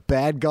stop a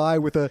bad guy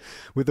with a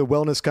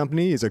wellness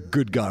company is a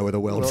good guy with a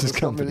wellness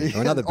company.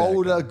 Or another bad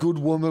older guy. good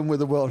woman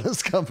with a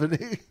wellness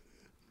company.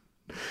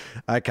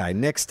 Okay,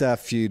 next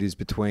feud is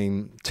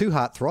between two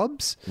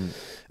heartthrobs.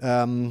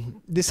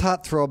 This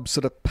heartthrob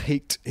sort of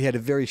peaked. He had a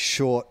very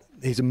short.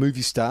 He's a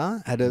movie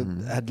star.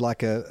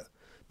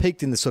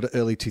 Peaked in the sort of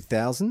early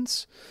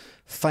 2000s.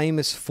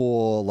 Famous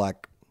for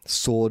like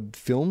sword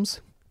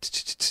films.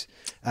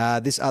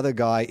 This other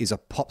guy is a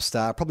pop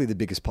star, probably the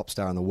biggest pop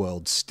star in the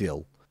world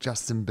still.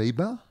 Justin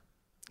Bieber?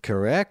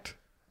 Correct.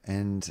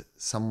 And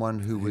someone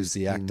who was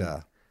the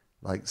actor?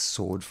 Like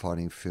sword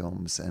fighting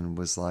films and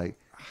was like...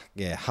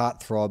 Yeah,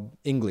 heartthrob,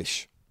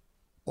 English.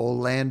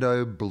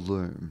 Orlando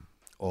Bloom.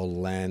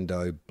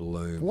 Orlando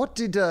Bloom. What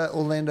did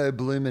Orlando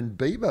Bloom and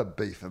Bieber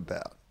beef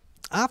about?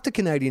 After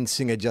Canadian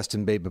singer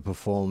Justin Bieber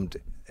performed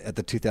at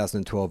the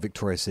 2012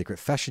 Victoria's Secret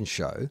fashion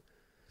show,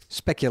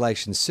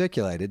 speculation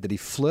circulated that he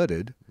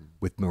flirted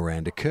with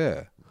Miranda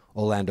Kerr,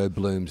 Orlando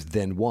Bloom's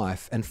then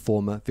wife and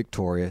former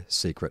Victoria's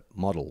Secret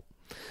model.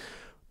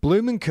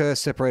 Bloom and Kerr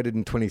separated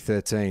in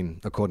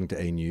 2013, according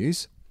to E!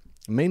 News.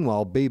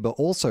 Meanwhile, Bieber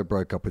also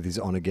broke up with his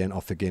on-again,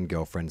 off-again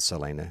girlfriend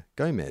Selena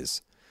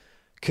Gomez.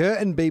 Kerr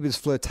and Bieber's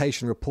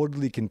flirtation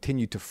reportedly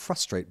continued to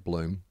frustrate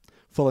Bloom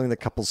following the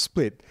couple's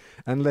split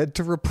and led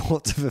to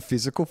reports of a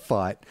physical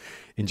fight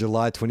in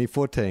July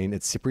 2014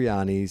 at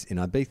Cipriani's in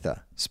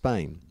Ibiza,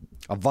 Spain.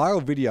 A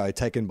viral video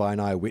taken by an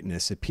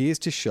eyewitness appears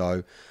to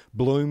show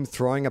Bloom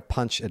throwing a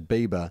punch at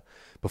Bieber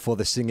before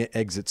the singer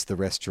exits the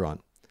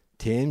restaurant.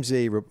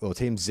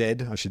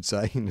 TMZ, I should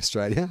say, in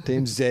Australia,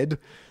 TMZ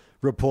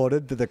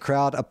reported that the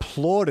crowd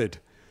applauded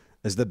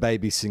as the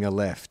baby singer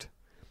left.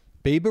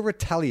 Bieber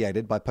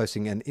retaliated by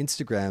posting an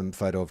Instagram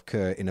photo of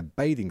Kerr in a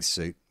bathing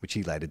suit, which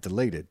he later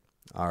deleted.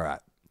 All right.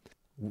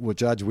 Well,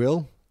 Judge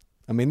Will?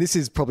 I mean, this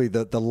is probably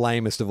the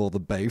lamest of all the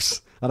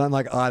beefs. I don't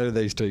like either of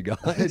these two guys.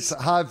 It's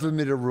hard for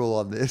me to rule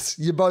on this.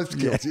 You're both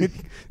guilty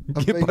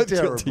of being both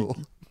terrible.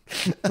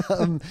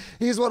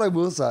 Here's what I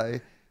will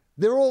say.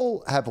 They're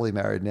all happily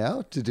married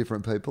now to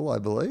different people, I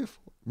believe.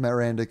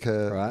 Miranda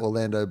Kerr, right.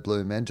 Orlando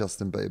Bloom, and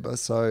Justin Bieber.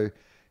 So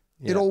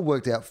it all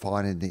worked out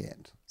fine in the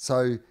end.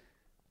 So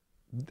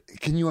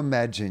can you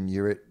imagine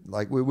you're at,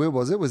 like, where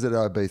was it? Was it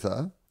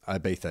Ibiza?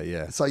 Ibiza,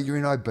 yeah. So you're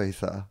in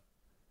Ibiza.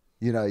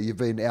 You know, you've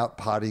been out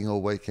partying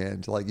all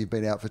weekend. Like, you've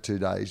been out for 2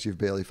 days. You've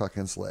barely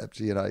fucking slept.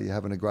 You know, you're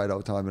having a great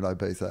old time in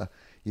Ibiza.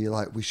 You're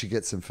like, we should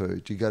get some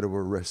food. You go to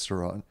a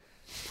restaurant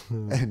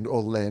and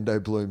Orlando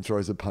Bloom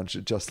throws a punch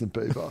at Justin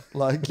Bieber.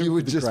 Like, you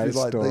would just be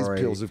like, story.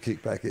 These pills have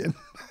kicked back in.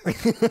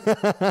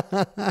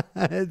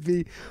 It'd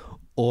be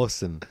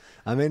awesome.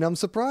 I mean, I'm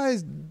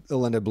surprised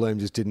Orlando Bloom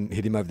just didn't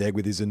hit him over the head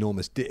with his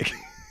enormous dick.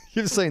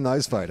 You've seen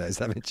those photos,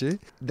 haven't you?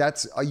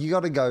 You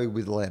got to go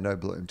with Orlando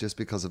Bloom just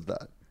because of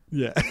that.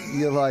 Yeah.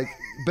 You're like,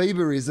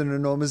 Bieber is an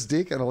enormous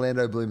dick and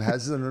Orlando Bloom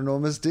has an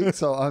enormous dick.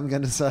 So I'm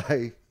going to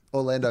say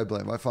Orlando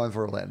Bloom. I find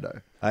for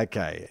Orlando.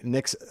 Okay.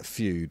 Next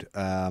feud.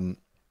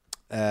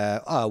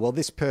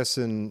 This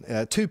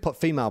person, two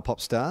female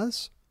pop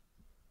stars.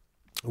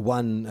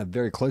 One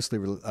very closely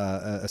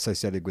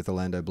associated with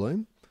Orlando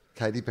Bloom.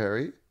 Katy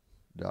Perry.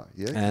 No,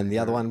 yeah. And Katy the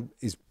other Perry. one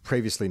is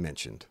previously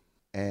mentioned.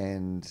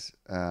 And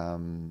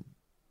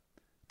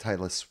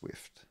Taylor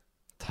Swift.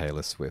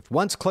 Taylor Swift.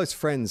 Once close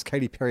friends,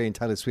 Katy Perry and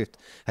Taylor Swift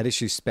had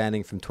issues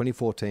spanning from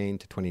 2014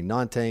 to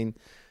 2019.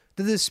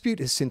 The dispute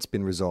has since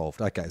been resolved.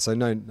 Okay, so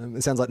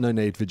it sounds like no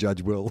need for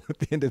Judge Will at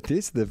the end of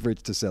this. They've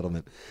reached a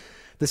settlement.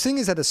 The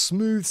singers had a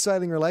smooth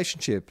sailing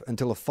relationship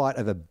until a fight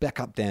over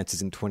backup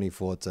dancers in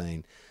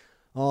 2014.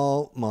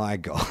 Oh my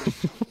God.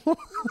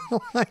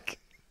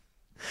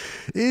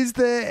 Is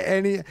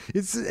there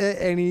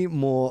any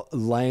more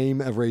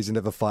lame a reason to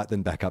have a fight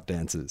than backup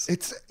dancers?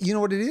 You know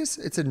what it is?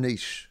 It's a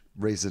niche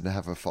reason to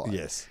have a fight.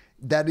 Yes.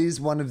 That is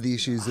one of the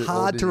issues that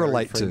hard to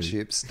relate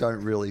friendships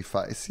don't really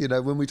face. You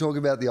know, when we talk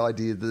about the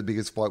idea that the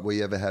biggest fight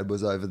we ever had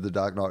was over The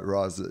Dark Knight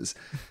Rises,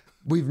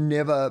 we've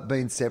never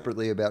been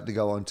separately about to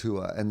go on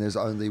tour and there's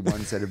only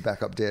one set of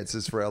backup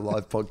dancers for our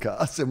live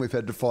podcast and we've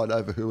had to fight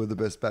over who are the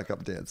best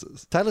backup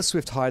dancers. Taylor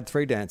Swift hired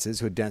 3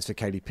 dancers who had danced for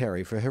Katy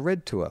Perry for her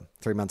Red tour.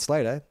 3 months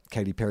later,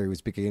 Katy Perry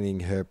was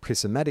beginning her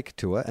Prismatic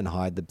tour and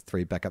hired the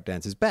 3 backup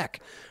dancers back,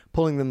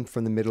 pulling them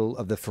from the middle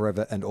of the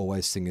Forever and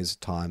Always singers'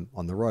 time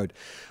on the road.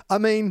 I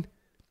mean,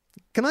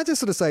 can I just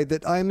sort of say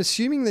that I'm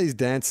assuming these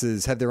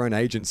dancers have their own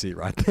agency,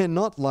 right? They're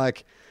not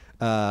like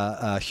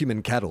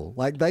human cattle.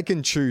 Like, they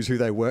can choose who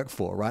they work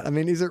for, right? I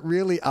mean, is it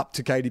really up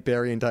to Katy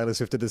Perry and Taylor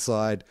Swift to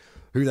decide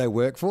who they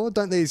work for?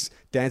 Don't these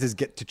dancers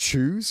get to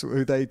choose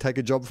who they take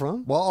a job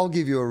from? Well, I'll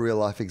give you a real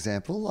life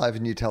example. I have a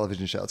new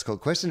television show. It's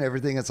called Question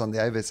Everything. It's on the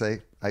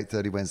ABC,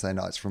 8:30 Wednesday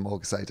nights from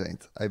August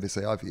 18th.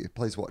 ABC iView.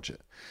 Please watch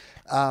it.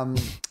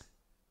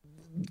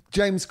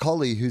 James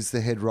Colley, who's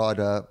the head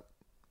writer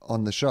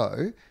on the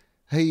show,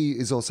 he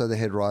is also the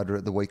head writer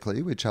at The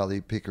Weekly with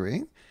Charlie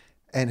Pickering.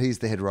 And he's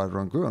the head writer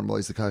on Gruen. Well,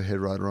 he's the co-head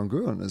writer on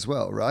Gruen as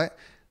well, right?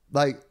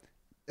 Like,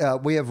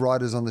 we have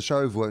writers on the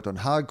show who've worked on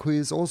Hard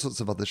Quiz, all sorts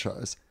of other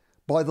shows.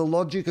 By the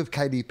logic of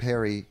Katy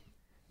Perry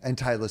and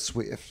Taylor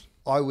Swift,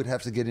 I would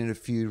have to get in a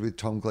feud with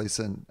Tom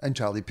Gleeson and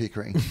Charlie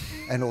Pickering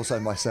and also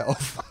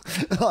myself.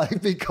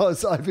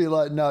 Because I'd be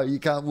like, no, you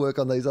can't work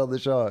on these other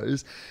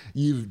shows.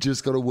 You've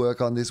just got to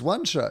work on this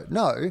one show.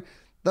 No,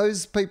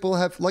 those people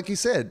have, like you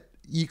said,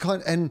 you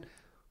can't, and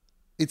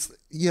it's,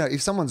 you know,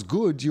 if someone's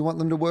good, you want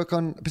them to work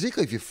on,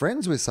 particularly if you're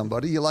friends with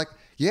somebody, you're like,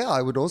 yeah,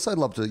 I would also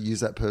love to use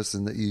that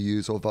person that you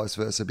use or vice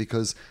versa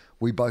because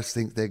we both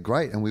think they're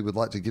great and we would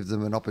like to give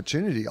them an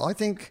opportunity. I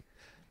think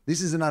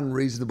this is an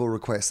unreasonable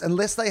request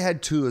unless they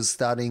had tours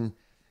starting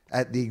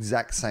at the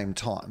exact same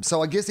time.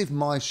 So I guess if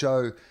my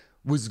show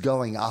was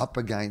going up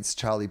against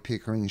Charlie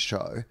Pickering's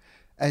show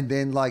and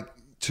then like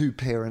 2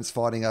 parents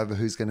fighting over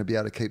who's going to be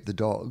able to keep the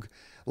dog,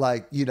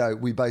 like, you know,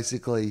 we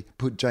basically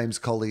put James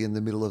Colley in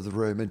the middle of the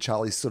room and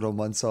Charlie stood on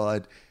one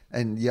side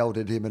and yelled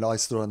at him and I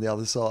stood on the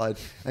other side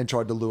and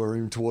tried to lure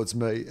him towards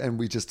me and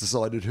we just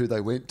decided who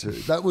they went to.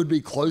 That would be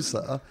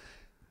closer.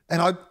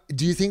 And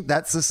do you think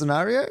that's the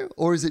scenario,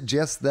 or is it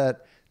just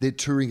that they're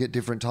touring at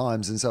different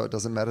times and so it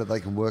doesn't matter,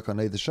 they can work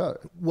on either show?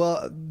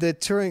 Well, they're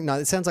touring, no,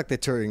 it sounds like they're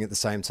touring at the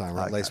same time,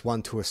 or at least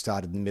one tour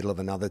started in the middle of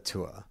another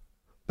tour.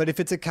 But if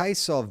it's a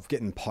case of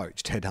getting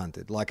poached,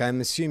 headhunted, like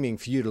I'm assuming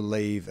for you to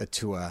leave a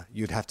tour,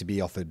 you'd have to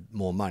be offered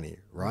more money,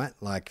 right?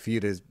 Like for you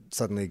to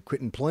suddenly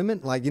quit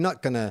employment, like you're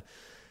not going to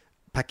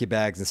pack your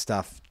bags and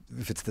stuff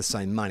if it's the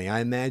same money.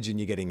 I imagine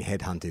you're getting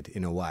headhunted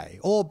in a way,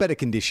 or better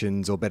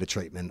conditions or better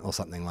treatment or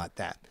something like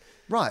that.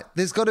 Right.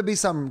 There's got to be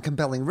some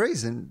compelling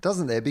reason,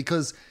 doesn't there?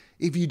 Because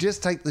if you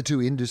just take the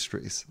 2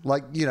 industries,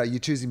 like, you know, you're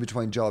choosing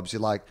between jobs,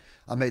 you're like,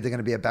 I'm either going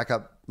to be a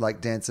backup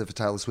like dancer for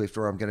Taylor Swift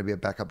or I'm going to be a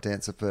backup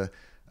dancer for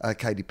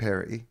Katy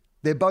Perry.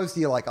 They're both,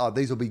 you're like, oh,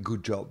 these will be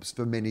good jobs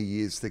for many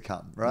years to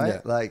come, right?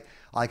 Yeah. Like,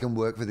 I can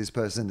work for this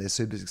person. They're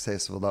super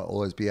successful. They'll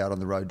always be out on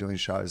the road doing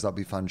shows. They'll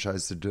be fun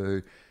shows to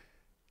do.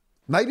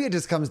 Maybe it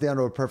just comes down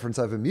to a preference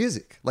over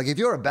music. Like, if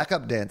you're a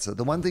backup dancer,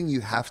 the one thing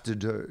you have to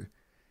do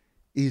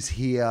is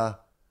hear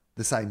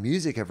the same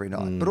music every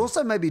night, but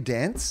also maybe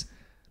dance.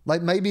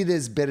 Like, maybe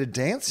there's better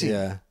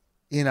dancing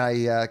in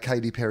a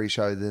Katy Perry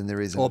show than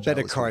there is in or a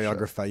better Taylor Swift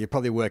choreographer. You're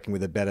probably working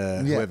with a better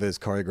whoever's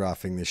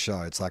choreographing this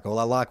show. It's like, well,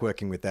 I like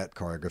working with that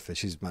choreographer.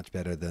 She's much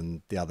better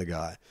than the other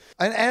guy.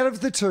 And out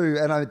of the 2,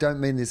 and I don't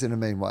mean this in a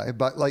mean way,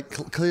 but like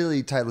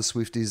clearly Taylor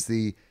Swift is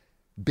the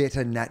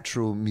better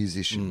natural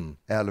musician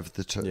out of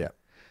the 2. Yeah.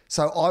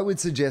 So I would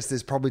suggest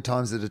there's probably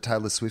times at a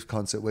Taylor Swift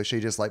concert where she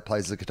just like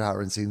plays the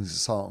guitar and sings a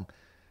song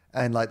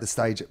and like the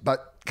stage.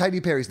 But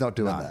Katy Perry's not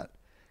doing that.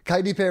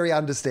 Katy Perry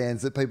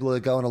understands that people are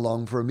going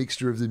along for a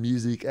mixture of the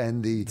music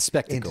and the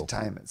spectacle,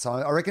 entertainment. So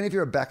I reckon if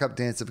you're a backup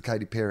dancer for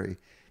Katy Perry,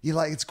 you're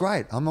like, it's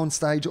great. I'm on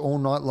stage all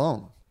night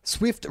long.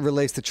 Swift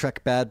released the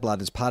track Bad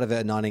Blood as part of her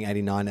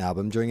 1989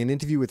 album. During an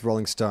interview with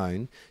Rolling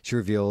Stone, she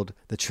revealed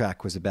the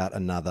track was about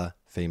another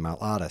female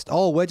artist.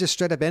 Oh, we're just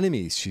straight up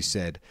enemies, she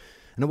said.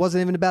 And it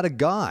wasn't even about a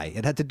guy.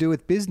 It had to do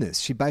with business.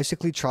 She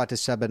basically tried to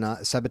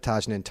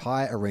sabotage an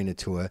entire arena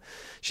tour.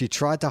 She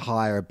tried to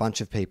hire a bunch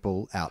of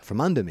people out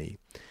from under me.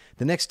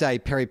 The next day,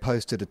 Perry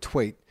posted a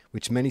tweet,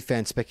 which many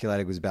fans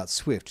speculated was about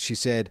Swift. She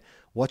said,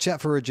 "Watch out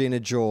for Regina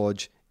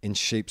George in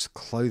sheep's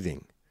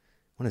clothing."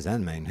 What does that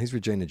mean? Who's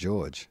Regina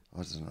George?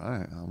 I don't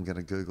know. I'm going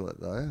to Google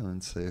it, though,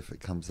 and see if it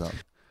comes up.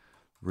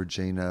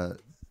 Regina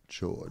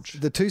George.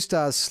 The 2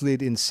 stars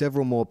slid in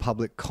several more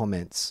public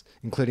comments,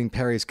 including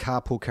Perry's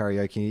carpool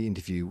karaoke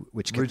interview,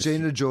 which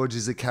Regina George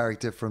is a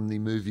character from the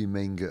movie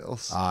Mean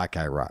Girls. Ah,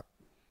 okay, right.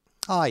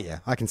 Oh, yeah,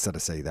 I can sort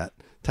of see that.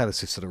 Taylor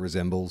Swift sort of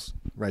resembles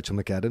Rachel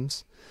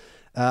McAdams.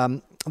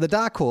 The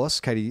Dark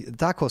Horse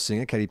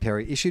singer, Katy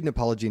Perry, issued an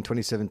apology in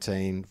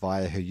 2017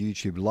 via her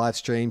YouTube live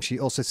stream. She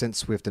also sent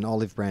Swift an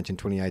olive branch in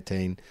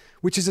 2018,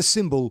 which is a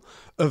symbol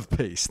of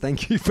peace.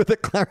 Thank you for the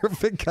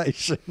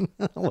clarification.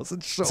 I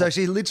wasn't sure. So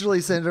she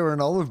literally sent her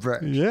an olive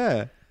branch.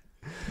 Yeah.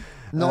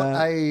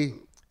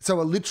 So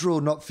a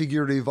literal, not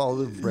figurative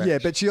olive branch. Yeah,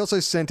 but she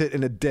also sent it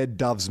in a dead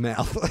dove's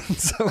mouth.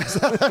 So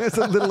it's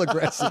a little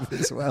aggressive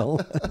as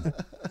well.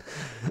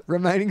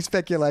 Remaining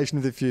speculation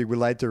of the feud were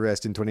laid to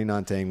rest in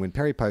 2019 when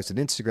Perry posted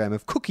an Instagram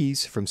of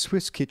cookies from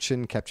Swift's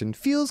kitchen, captioned,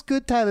 "Feels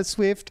good, Taylor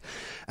Swift,"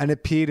 and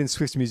appeared in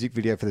Swift's music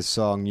video for the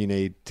song You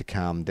Need to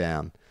Calm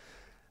Down.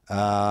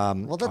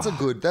 Well,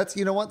 that's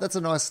you know what? That's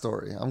a nice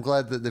story. I'm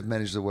glad that they've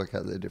managed to work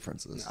out their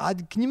differences.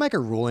 Can you make a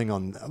ruling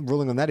on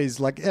that?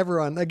 Is like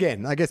everyone,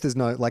 again, I guess there's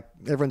no, like,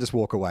 everyone just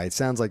walk away. It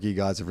sounds like you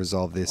guys have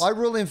resolved this. I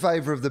rule in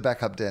favour of the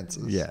backup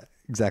dancers. Yeah,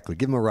 exactly.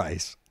 Give them a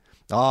raise.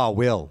 Oh,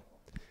 Will.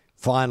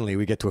 Finally,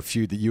 we get to a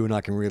feud that you and I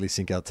can really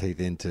sink our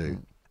teeth into.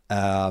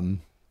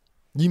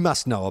 You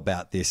must know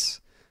about this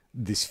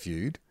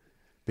feud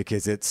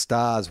because it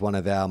stars one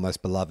of our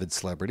most beloved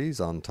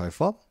celebrities on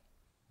TOEFOP.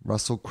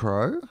 Russell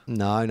Crowe?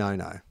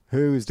 No.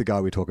 Who is the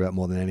guy we talk about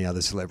more than any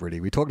other celebrity?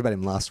 We talked about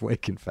him last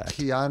week, in fact.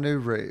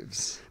 Keanu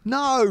Reeves.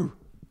 No!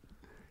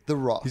 The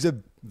Rock. He's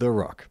The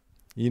Rock.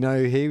 You know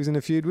who he was in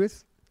a feud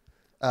with?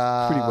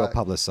 Pretty well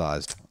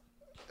publicised.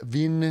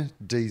 Vin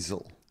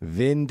Diesel.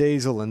 Vin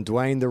Diesel and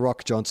Dwayne The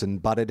Rock Johnson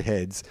butted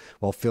heads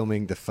while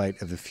filming The Fate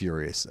of the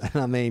Furious. And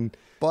I mean...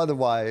 By the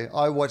way,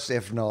 I watched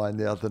F9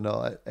 the other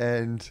night,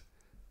 and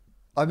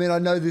I mean, I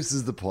know this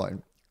is the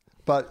point,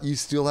 but you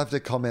still have to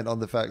comment on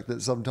the fact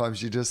that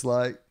sometimes you're just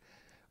like,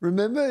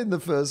 remember in the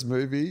first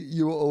movie,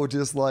 you were all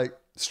just like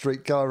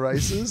streetcar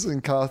racers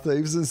and car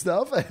thieves and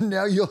stuff, and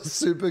now you're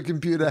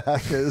supercomputer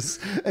hackers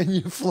and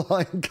you're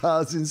flying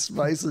cars in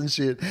space and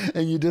shit,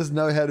 and you just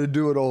know how to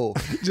do it all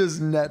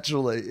just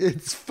naturally.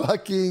 It's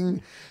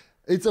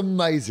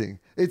amazing.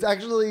 It's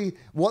actually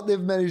what they've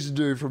managed to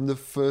do from the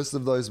first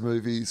of those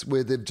movies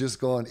where they've just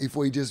gone, if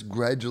we just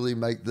gradually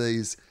make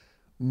these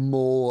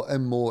more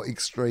and more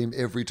extreme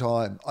every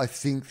time, I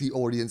think the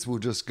audience will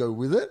just go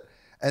with it,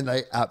 and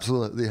they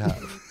absolutely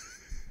have.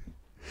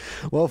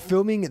 While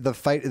filming The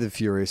Fate of the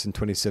Furious in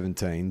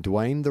 2017,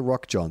 Dwayne The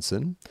Rock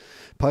Johnson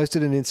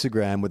posted an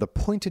Instagram with a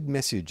pointed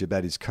message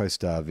about his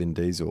co-star Vin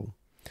Diesel.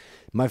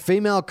 "My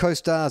female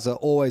co-stars are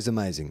always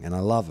amazing, and I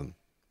love them.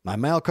 My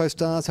male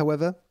co-stars,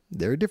 however,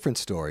 they're a different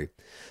story.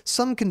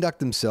 Some conduct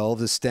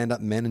themselves as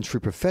stand-up men and true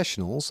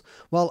professionals,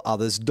 while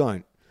others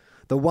don't.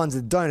 The ones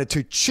that don't are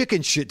too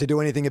chicken shit to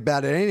do anything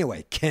about it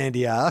anyway,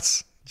 candy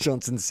ass,"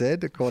 Johnson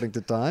said, according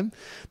to Time.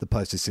 The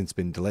post has since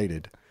been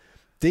deleted.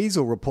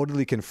 Diesel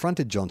reportedly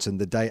confronted Johnson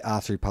the day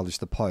after he published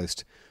the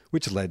post,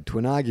 which led to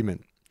an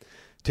argument.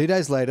 2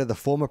 days later, the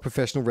former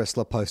professional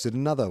wrestler posted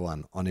another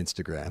one on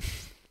Instagram.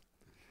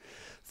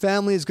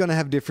 "Family is going to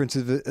have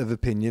differences of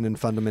opinion and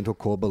fundamental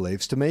core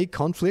beliefs. To me,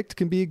 conflict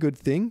can be a good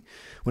thing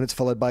when it's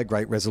followed by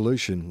great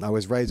resolution. I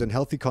was raised on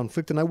healthy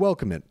conflict and I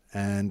welcome it.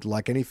 And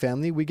like any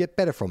family, we get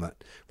better from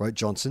it," wrote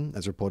Johnson,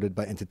 as reported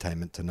by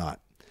Entertainment Tonight.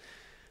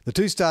 The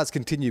two stars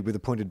continued with a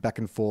pointed back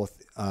and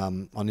forth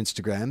on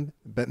Instagram,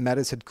 but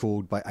matters had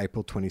cooled by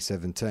April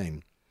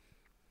 2017.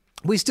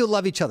 "We still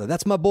love each other.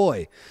 That's my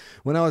boy.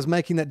 When I was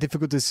making that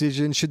difficult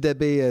decision, should there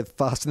be a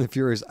Fast and the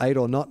Furious 8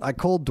 or not, I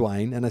called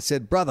Dwayne and I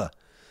said, brother,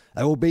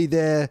 I will be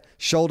there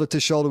shoulder to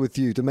shoulder with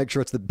you to make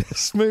sure it's the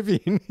best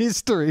movie in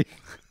history."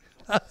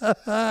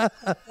 And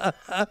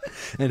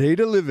he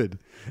delivered,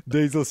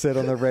 Diesel said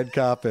on the red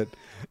carpet,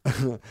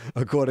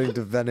 according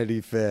to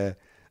Vanity Fair.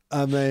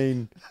 I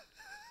mean...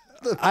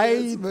 The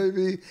best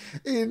movie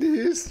in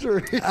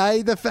history.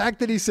 The fact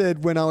that he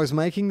said, when I was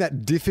making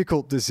that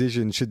difficult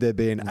decision, should there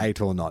be an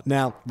 8 or not?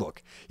 Now,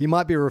 look, you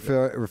might be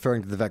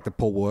referring to the fact that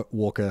Paul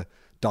Walker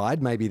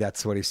died. Maybe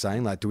that's what he's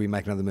saying. Like, do we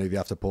make another movie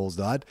after Paul's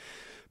died?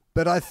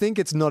 But I think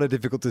it's not a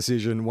difficult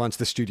decision once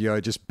the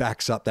studio just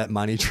backs up that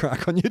money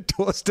truck on your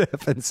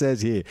doorstep and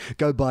says, here,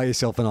 go buy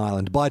yourself an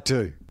island. Buy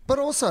 2. But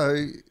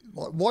also,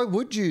 why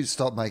would you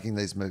stop making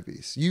these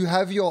movies? You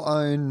have your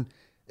own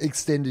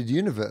extended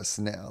universe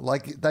now.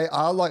 Like, they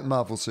are like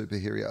Marvel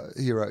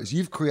heroes.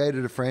 You've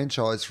created a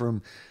franchise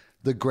from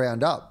the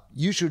ground up.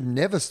 You should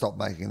never stop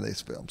making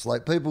these films.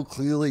 Like, people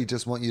clearly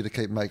just want you to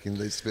keep making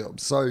these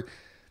films. So,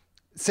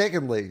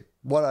 secondly,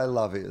 what I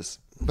love is,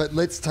 but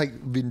let's take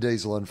Vin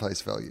Diesel on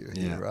face value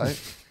here, right?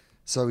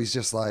 So he's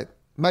just like,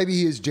 maybe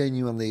he is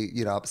genuinely,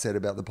 upset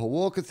about the Paul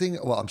Walker thing.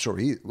 Well, I'm sure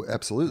he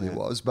absolutely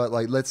was, but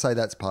like, let's say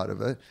that's part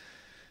of it.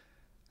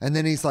 And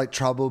then he's like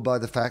troubled by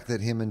the fact that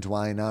him and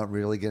Dwayne aren't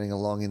really getting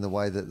along in the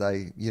way that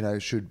they,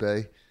 should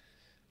be.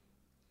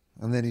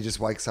 And then he just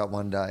wakes up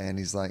one day and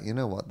he's like, you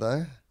know what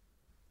though?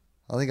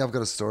 I think I've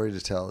got a story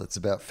to tell. It's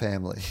about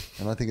family.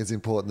 And I think it's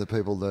important that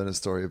people learn a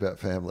story about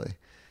family.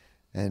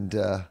 And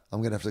I'm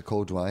going to have to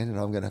call Dwayne and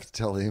I'm going to have to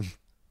tell him,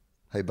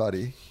 hey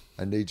buddy,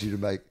 I need you to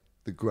make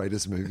the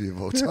greatest movie of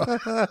all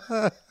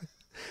time.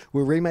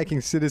 We're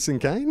remaking Citizen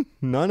Kane?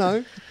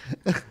 No.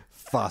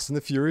 Fast and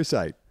the Furious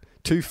 8.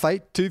 Too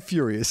Fate, Too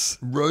Furious.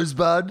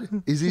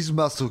 Rosebud is his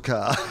muscle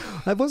car.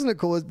 Wasn't it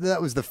called?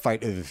 That was the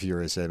Fate of the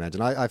Furious, I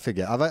imagine. I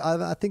forget.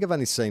 I think I've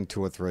only seen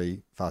 2 or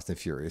 3 Fast and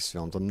Furious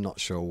films. I'm not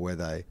sure where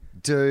they...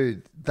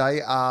 Dude,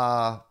 they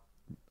are...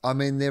 I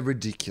mean, they're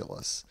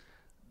ridiculous.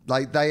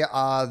 Like, they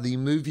are the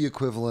movie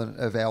equivalent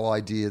of our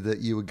idea that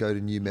you would go to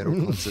new metal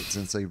concerts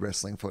and see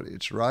wrestling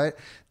footage, right?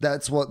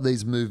 That's what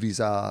these movies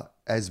are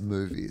as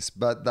movies.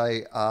 But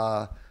they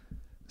are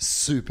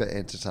super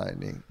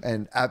entertaining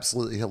and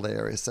absolutely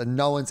hilarious. And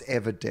no one's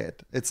ever dead.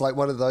 It's like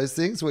one of those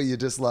things where you're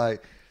just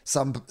like...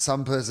 Some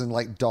person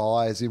like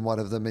dies in one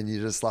of them, and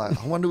you're just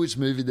like, I wonder which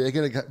movie they're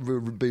going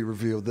to be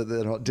revealed that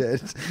they're not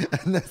dead.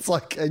 And that's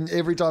like, and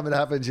every time it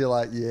happens, you're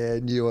like, yeah,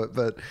 knew it,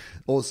 but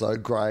also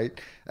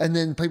great. And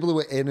then people who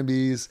are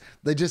enemies,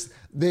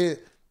 they're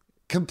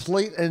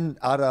complete and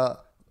utter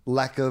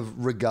lack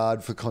of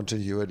regard for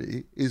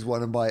continuity is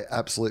one of my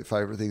absolute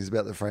favorite things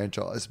about the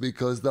franchise,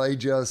 because they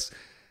just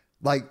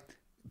like,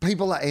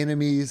 people are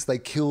enemies. They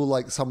kill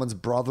like someone's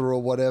brother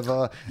or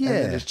whatever. Yeah. And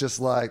then it's just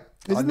like,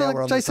 isn't that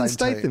like Jason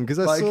Statham? Because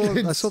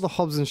I saw the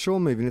Hobbs and Shaw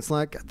movie, and it's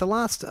like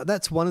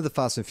that's one of the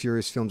Fast and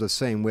Furious films I've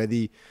seen where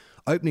the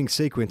opening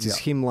sequence is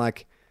him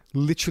like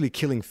literally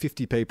killing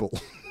 50 people,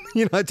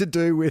 to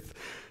do with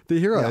the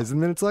heroes.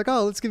 And then it's like,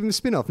 oh, let's give him a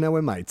spin-off. Now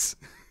we're mates.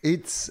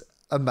 It's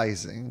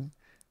amazing.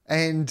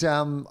 And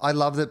I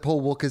love that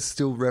Paul Walker's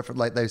still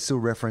they still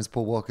reference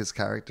Paul Walker's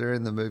character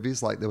in the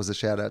movies. Like there was a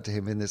shout out to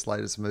him in this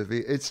latest movie.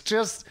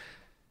 It's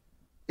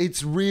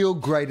real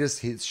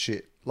greatest hits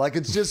shit. Like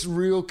it's just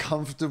real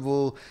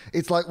comfortable.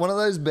 It's like one of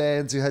those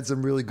bands who had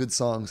some really good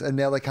songs and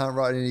now they can't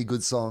write any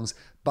good songs,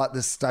 but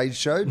the stage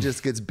show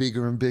just gets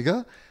bigger and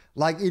bigger.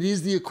 Like it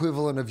is the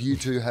equivalent of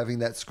U2 having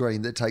that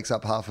screen that takes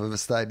up half of a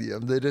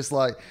stadium. They're just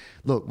like,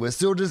 look, we're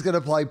still just going to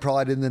play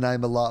Pride in the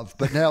Name of Love,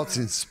 but now it's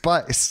in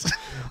space.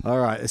 All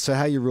right. So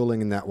how are you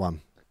ruling in that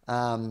one?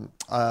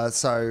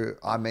 So,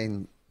 I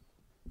mean,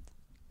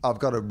 I've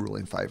got a rule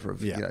in favour of,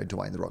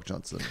 Dwayne "The Rock"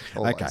 Johnson.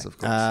 Always, of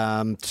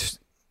course.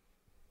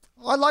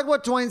 I like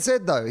what Dwayne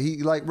said, though.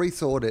 He like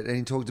rethought it and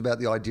he talked about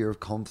the idea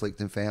of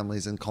conflict in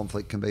families, and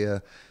conflict can be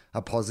a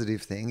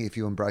positive thing if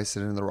you embrace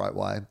it in the right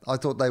way. I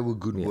thought they were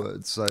good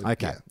words. So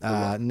okay.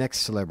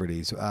 Next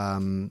celebrities.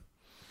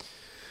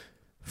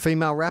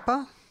 Female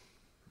rapper,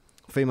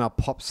 female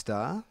pop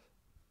star.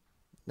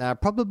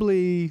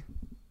 Probably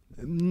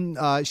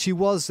she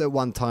was at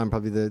one time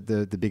probably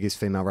the biggest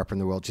female rapper in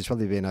the world. She's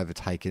probably been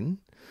overtaken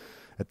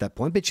at that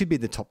point, but she'd be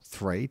the top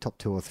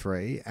 2 or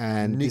 3.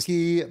 And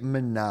Nicki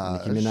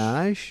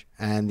Minaj.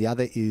 And the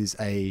other is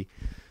a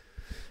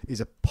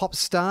pop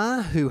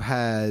star who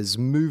has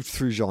moved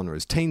through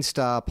genres, teen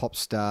star, pop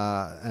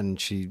star,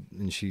 and she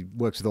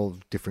works with all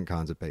different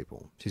kinds of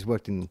people. She's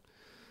worked in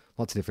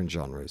lots of different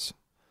genres,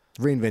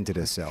 reinvented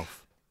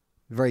herself.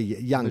 Very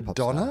young pop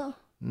star. Madonna?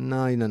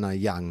 No,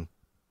 young.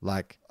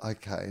 Like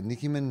okay,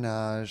 Nicki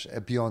Minaj,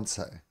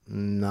 Beyonce.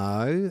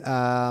 No.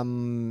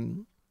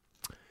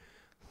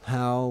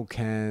 How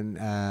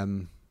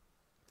can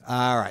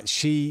all right,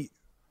 she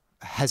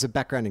has a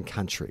background in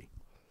country.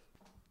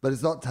 But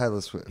it's not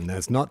Taylor Swift. No,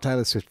 it's not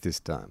Taylor Swift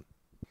this time.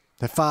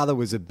 Her father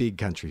was a big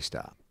country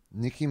star.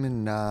 Nicki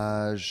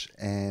Minaj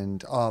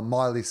and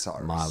Miley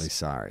Cyrus. Miley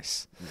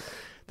Cyrus. Yeah.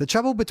 The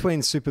trouble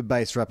between super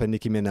bass rapper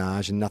Nicki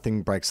Minaj and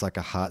Nothing Breaks Like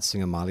a Heart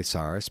singer Miley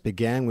Cyrus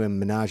began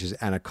when Minaj's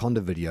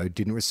Anaconda video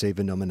didn't receive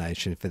a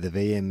nomination for the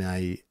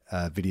VMA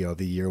Video of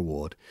the Year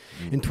award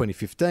in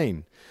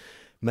 2015.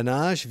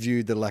 Minaj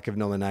viewed the lack of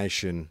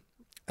nomination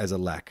as a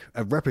lack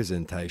of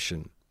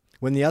representation.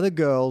 When the other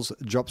girls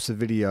drops a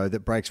video that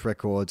breaks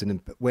records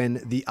and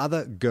when the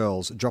other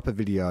girls drop a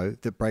video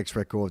that breaks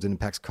records and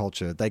impacts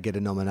culture, they get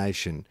a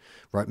nomination,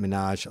 wrote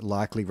Minaj,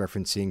 likely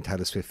referencing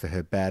Taylor Swift for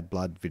her Bad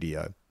Blood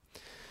video.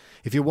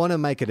 If you want to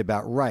make it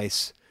about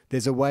race,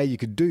 there's a way you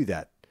could do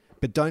that,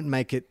 but don't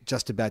make it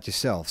just about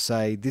yourself.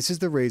 Say, this is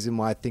the reason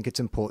why I think it's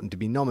important to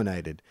be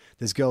nominated.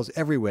 There's girls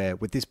everywhere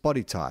with this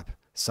body type,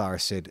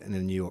 Cyrus said in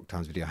a New York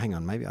Times video. Hang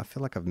on, maybe I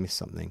feel like I've missed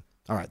something.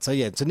 All right, so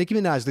Nicki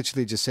Minaj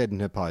literally just said in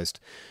her post,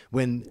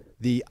 when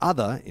the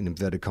other, in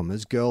inverted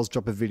commas, girls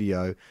drop a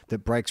video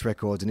that breaks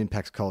records and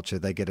impacts culture,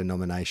 they get a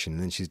nomination.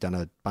 And then she's done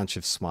a bunch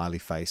of smiley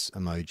face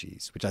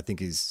emojis, which I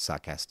think is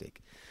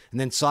sarcastic. And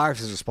then Cyrus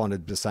has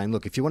responded by saying,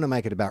 look, if you want to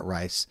make it about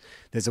race,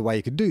 there's a way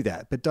you could do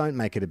that, but don't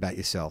make it about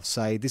yourself.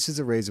 Say, this is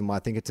the reason why I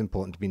think it's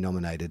important to be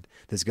nominated.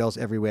 There's girls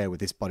everywhere with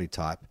this body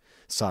type,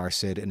 Cyrus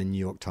said in a New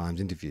York Times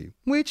interview,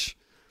 which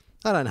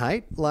I don't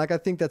hate. Like, I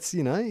think that's,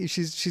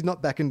 she's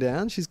not backing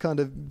down. She's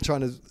kind of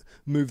trying to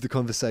move the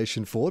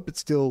conversation forward, but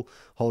still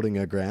holding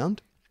her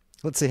ground.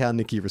 Let's see how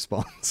Nicki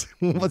responds.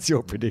 What's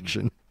your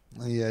prediction?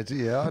 Yeah,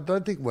 I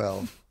don't think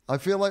well. I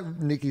feel like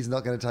Nicki's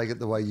not going to take it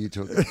the way you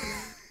took it.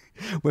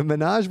 When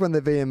Minaj won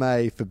the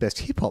VMA for Best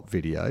Hip Hop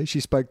Video, she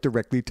spoke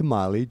directly to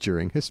Miley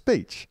during her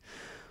speech.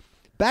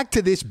 Back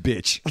to this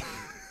bitch.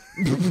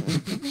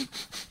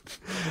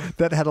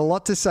 That had a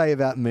lot to say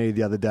about me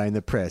the other day in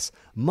the press.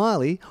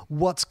 Miley,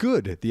 what's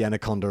good? The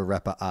Anaconda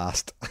rapper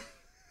asked.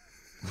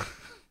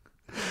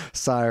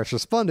 Cyrus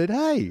responded,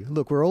 hey,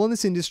 look, we're all in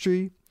this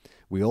industry.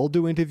 We all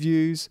do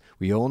interviews.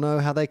 We all know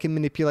how they can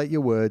manipulate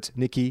your words.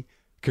 Nicki,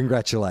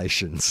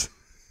 Congratulations.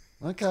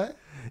 Okay.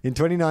 In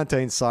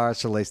 2019,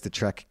 Cyrus released the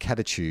track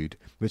Catitude,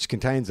 which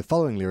contains the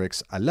following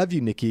lyrics: I love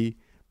you, Nicki,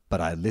 but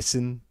I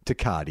listen to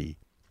Cardi.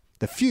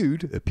 The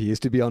feud appears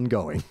to be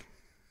ongoing.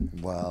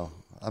 Wow.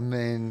 I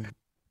mean,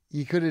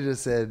 you could have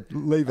just said,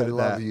 Leave it I at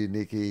love that. you,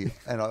 Nicki,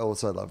 and I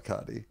also love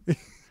Cardi.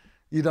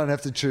 You don't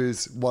have to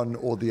choose one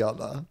or the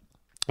other.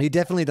 You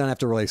definitely don't have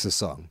to release a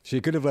song.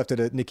 She could have left it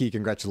at Nicki,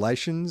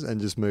 congratulations,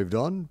 and just moved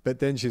on. But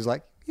then she's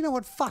like, you know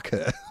what? Fuck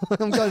her.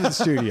 I'm going to the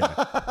studio.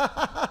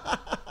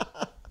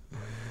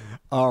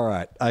 All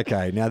right.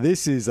 Okay. Now,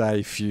 this is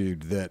a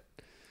feud that...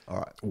 All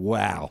right.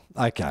 Wow.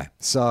 Okay.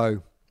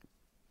 So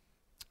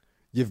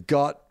you've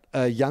got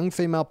a young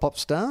female pop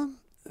star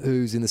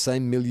who's in the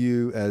same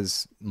milieu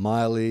as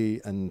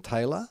Miley and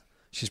Taylor.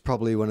 She's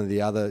probably one of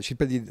the other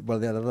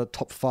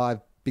top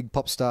 5 big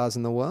pop stars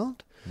in the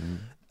world.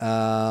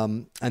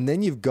 And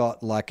then you've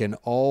got like an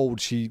old,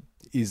 she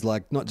is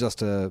like not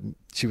just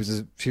she was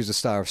a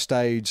star of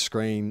stage,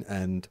 screen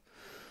and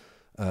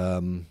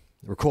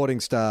recording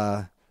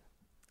star,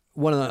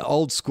 one of the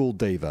old school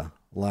diva.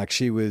 Like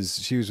she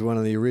was one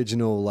of the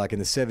original, like in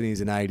the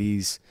 70s and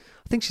 80s.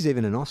 I think she's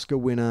even an Oscar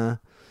winner.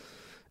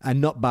 And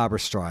not Barbara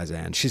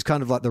Streisand. She's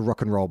kind of like the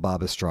rock and roll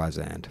Barbara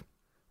Streisand.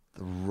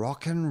 The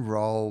rock and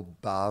roll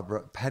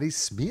Barbara... Patti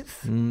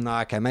Smith?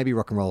 Okay, maybe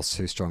rock and roll is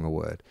too strong a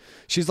word.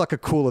 She's like a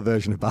cooler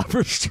version of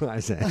Barbara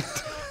Streisand.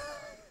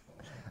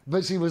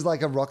 But she was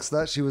like a rock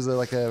star. She was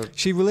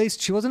She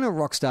wasn't a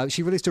rock star.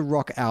 She released a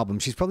rock album.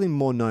 She's probably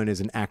more known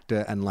as an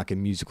actor and like a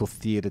musical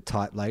theatre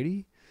type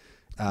lady.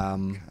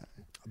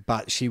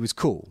 But she was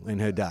cool in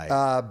her day.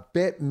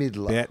 Bette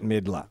Midler. Bette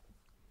Midler.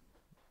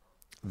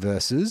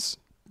 Versus...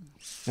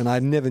 And I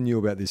never knew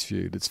about this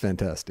feud. It's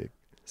fantastic.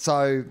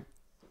 So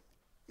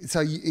it's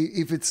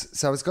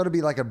got to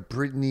be like a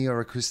Britney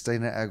or a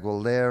Christina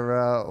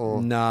Aguilera or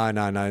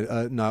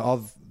No.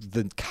 Of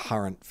the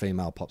current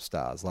female pop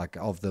stars, like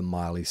of the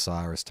Miley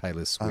Cyrus,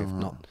 Taylor Swift.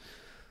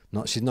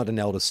 Not she's not an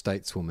elder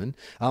stateswoman.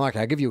 Okay,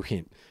 I'll give you a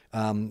hint.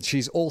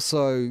 She's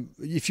also,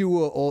 if you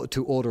were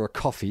to order a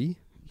coffee,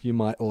 you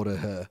might order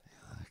her.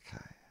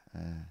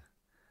 Okay.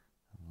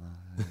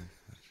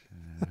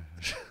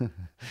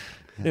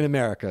 In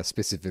America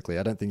specifically.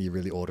 I don't think you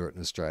really order it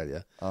in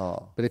Australia.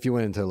 Oh. But if you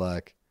went into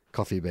like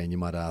Coffee Bean, you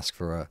might ask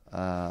for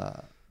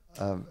a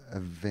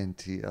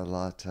venti, a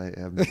latte,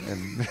 and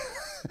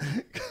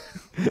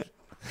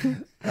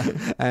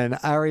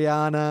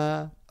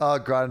Ariana. Oh,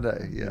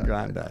 Grande. Yeah.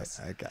 Grande.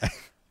 Okay.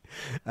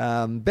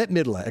 Bette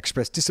Midler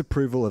expressed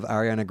disapproval of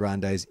Ariana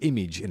Grande's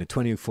image in a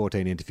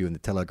 2014 interview in The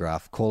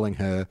Telegraph, calling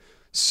her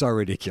so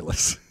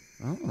ridiculous.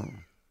 Oh.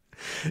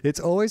 It's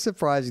always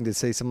surprising to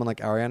see someone like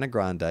Ariana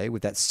Grande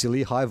with that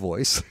silly high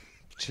voice,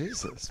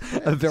 Jesus,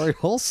 a very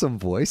wholesome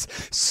voice,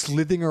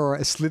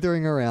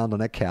 slithering around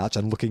on a couch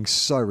and looking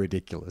so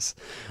ridiculous.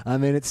 I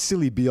mean, it's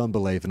silly beyond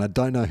belief, and I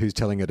don't know who's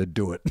telling her to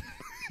do it.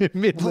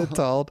 Midler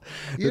told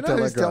You The know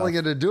who's Telegraph. telling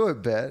her to do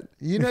it, Bet?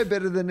 You know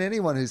better than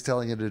anyone who's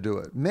telling her to do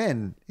it.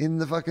 Men in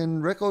the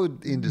fucking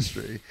record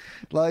industry.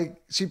 Like,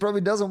 she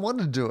probably doesn't want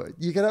to do it.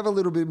 You can have a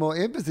little bit more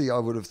empathy, I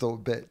would have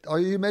thought, Bet. I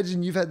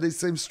imagine you've had these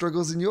same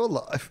struggles in your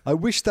life. I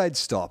wish they'd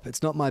stop.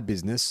 It's not my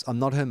business. I'm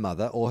not her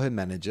mother or her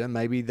manager.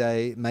 Maybe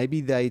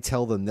they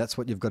tell them that's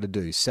what you've got to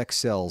do. Sex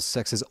sells.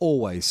 Sex has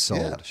always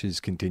sold, Yeah. she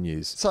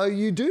continues. So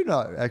you do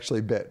know, actually,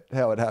 Bet,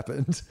 how it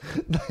happened.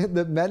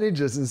 The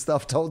managers and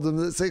stuff told them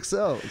that sex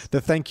sells.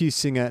 The Thank You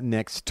singer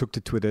next took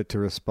to Twitter to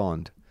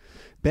respond.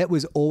 Bette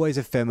was always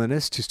a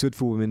feminist who stood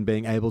for women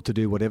being able to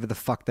do whatever the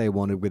fuck they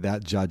wanted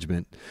without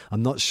judgment.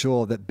 I'm not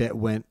sure that Bette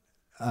went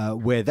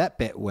where that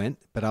bet went,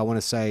 but I want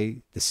to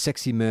say the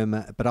sexy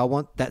mermaid. But I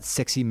want that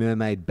sexy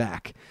mermaid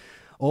back.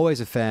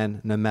 Always a fan,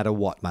 no matter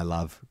what, my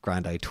love.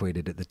 Grande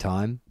tweeted at the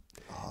time.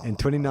 In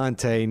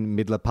 2019,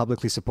 Midler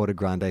publicly supported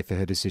Grande for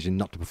her decision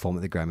not to perform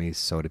at the Grammys,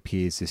 so it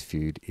appears this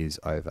feud is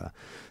over.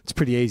 It's a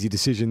pretty easy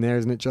decision there,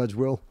 isn't it, Judge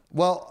Will?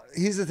 Well,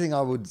 here's the thing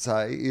I would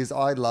say is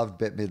I loved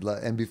Bette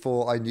Midler, and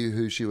before I knew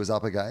who she was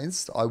up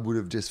against, I would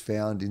have just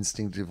found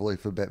instinctively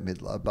for Bette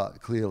Midler,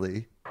 but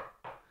clearly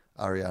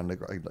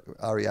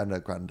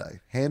Ariana Grande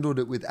handled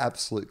it with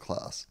absolute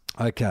class.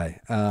 Okay.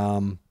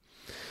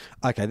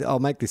 Okay, I'll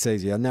make this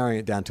easier. I'm narrowing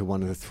it down to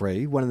one of the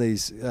three. One of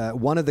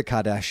the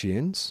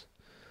Kardashians,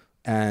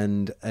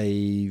 and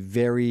a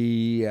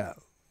very,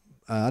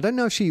 I don't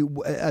know if she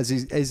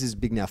is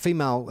big now,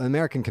 female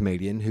American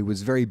comedian who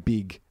was very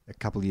big a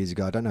couple of years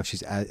ago. I don't know if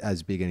she's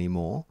as big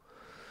anymore,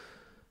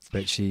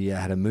 but she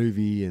had a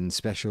movie and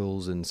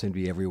specials and seemed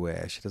to be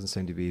everywhere. She doesn't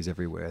seem to be as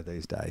everywhere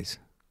these days.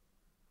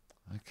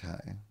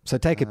 Okay. So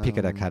take a pick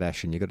at a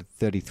Kardashian. You've got a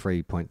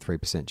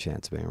 33.3%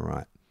 chance of being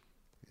right.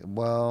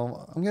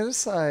 Well, I'm going to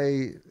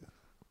say...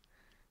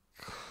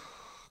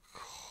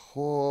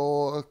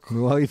 Well,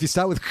 if you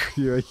start with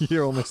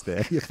you're almost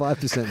there. You're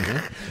 5%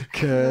 there.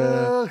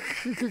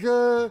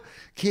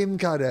 Kim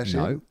Kardashian.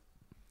 No.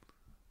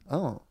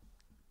 Oh.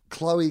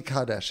 Khloe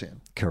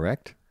Kardashian.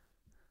 Correct.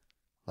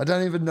 I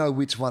don't even know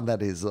which one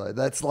that is, though.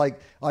 That's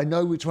like, I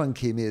know which one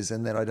Kim is,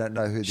 and then I don't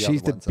know who the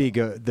She's other the ones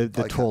bigger, are. the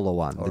Okay. taller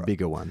one, All the right.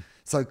 bigger one.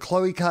 So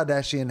Khloe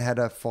Kardashian had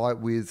a fight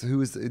with, who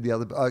was the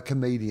other,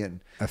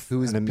 comedian who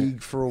was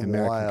big for a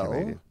while.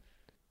 Comedian.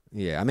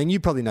 Yeah, I mean, you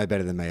probably know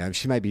better than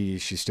me.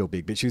 She's still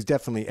big, but she was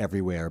definitely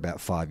everywhere about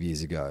 5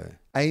 years ago.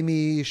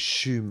 Amy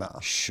Schumer.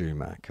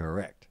 Schumer,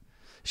 correct.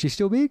 She's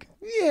still big?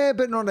 Yeah,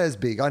 but not as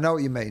big. I know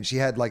what you mean. She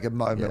had like a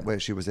moment where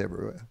she was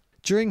everywhere.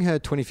 During her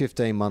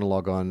 2015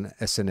 monologue on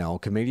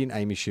SNL, comedian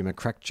Amy Schumer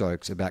cracked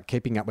jokes about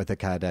keeping up with the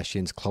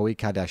Kardashians, Khloe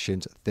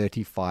Kardashian's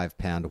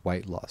 35-pound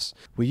weight loss.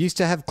 We used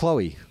to have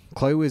Khloe.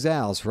 Khloe was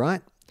ours,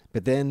 right?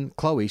 But then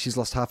Khloe, she's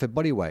lost half her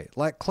body weight.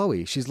 Like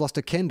Khloe, she's lost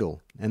a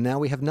Kendall. And now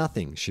we have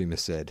nothing, Schumer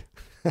said.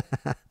 I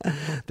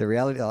thought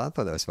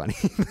that was funny.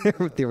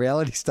 The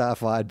reality star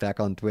fired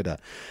back on Twitter.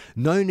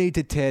 No need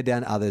to tear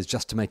down others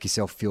just to make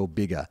yourself feel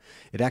bigger.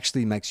 It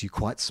actually makes you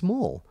quite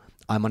small.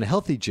 I'm on a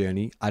healthy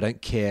journey. I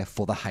don't care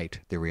for the hate,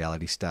 the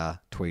reality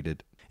star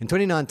tweeted. In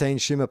 2019,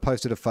 Schumer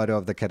posted a photo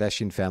of the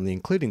Kardashian family,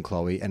 including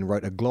Khloe, and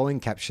wrote a glowing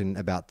caption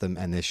about them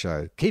and their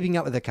show. Keeping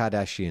up with the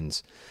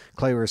Kardashians.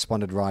 Khloe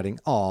responded writing,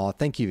 "Aw,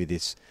 thank you for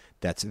this.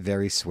 That's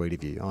very sweet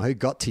of you." Oh, who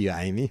got to you,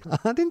 Amy?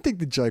 I didn't think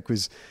there's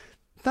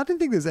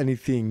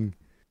anything...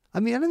 I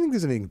don't think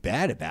there's anything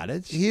bad about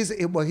it. Here's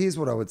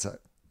what I would say.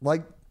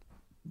 Like,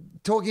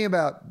 talking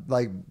about,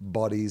 like,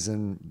 bodies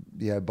and,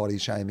 body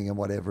shaming and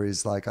whatever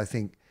is, like, I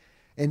think...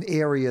 an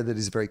area that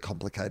is very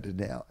complicated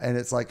now. And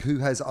it's like, who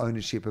has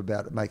ownership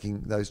about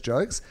making those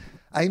jokes?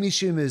 Amy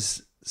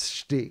Schumer's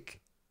shtick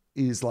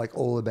is like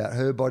all about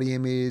her body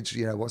image,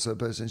 what sort of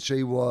person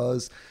she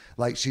was.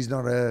 Like, she's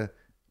not a,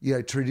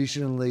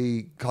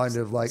 traditionally kind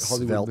of like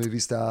Hollywood movie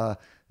star,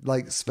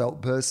 like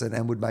svelte person,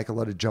 and would make a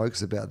lot of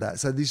jokes about that.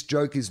 So this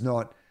joke is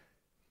not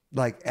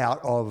like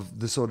out of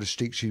the sort of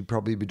shtick she'd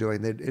probably be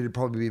doing. It'd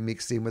probably be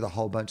mixed in with a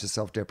whole bunch of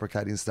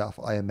self-deprecating stuff,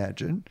 I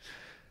imagine.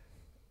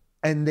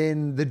 And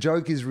then the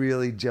joke is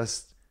really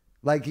just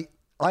like,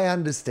 I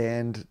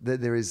understand that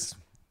there is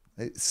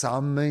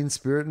some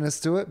mean-spiritedness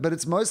to it, but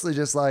it's mostly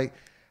just like,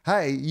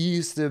 hey, you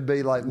used to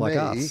be like me,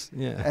 us.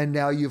 Yeah. And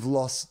now you've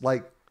lost,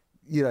 like,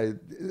 I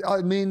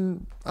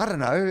don't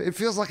know. It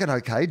feels like an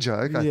okay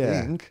joke, I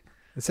think.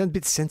 It sounds a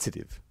bit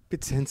sensitive.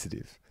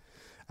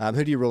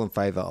 Who do you rule in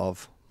favour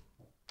of?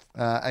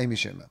 Amy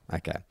Schumer.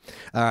 Okay.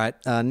 All right.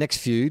 Next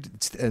feud,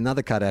 it's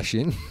another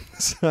Kardashian.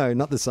 So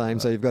not the same.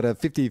 So you've got a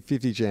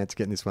 50-50 chance of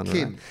getting this one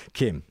right.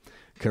 Kim.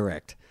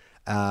 Correct.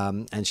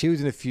 And she was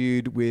in a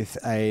feud with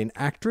an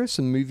actress,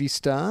 a movie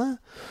star,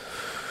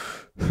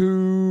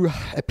 who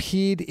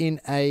appeared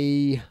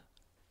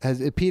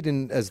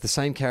as the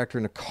same character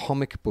in a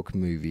comic book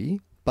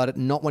movie, but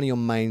not one of your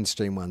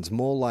mainstream ones.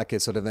 More like a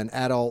sort of an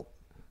adult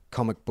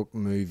comic book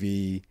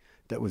movie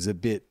that was a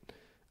bit...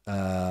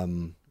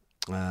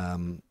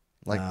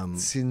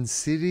 Sin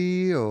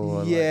City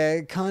or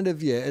kind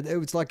of it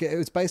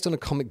was based on a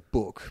comic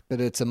book,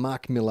 but it's a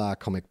Mark Millar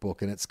comic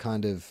book, and it's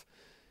kind of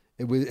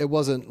it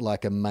wasn't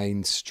like a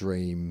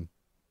mainstream.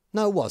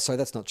 No, it was. So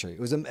that's not true. It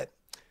was I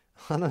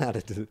don't know how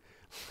to do it.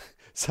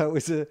 So it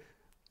was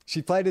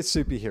she played a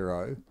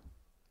superhero,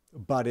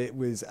 but it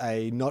was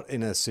not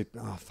in a super.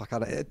 Oh fuck!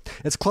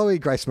 It's Chloe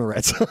Grace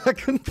Moretz. I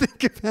couldn't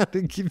think of how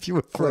to give you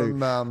a clue.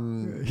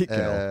 From Hit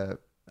Girl.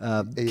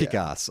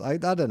 Kick-Ass. I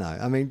don't know.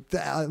 I mean,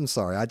 I'm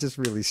sorry. I just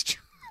really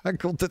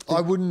struggled to think.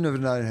 I wouldn't have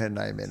known her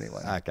name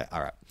anyway. Okay,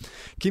 all right.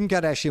 Kim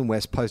Kardashian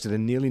West posted a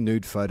nearly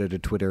nude photo to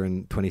Twitter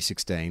in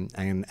 2016,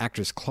 and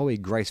actress Chloe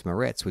Grace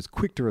Moretz was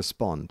quick to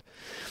respond.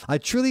 "I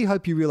truly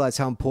hope you realize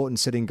how important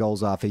setting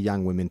goals are for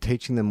young women,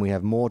 teaching them we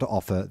have more to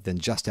offer than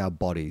just our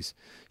bodies,"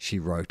 she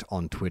wrote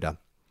on Twitter.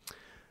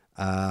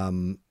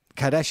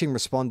 Kardashian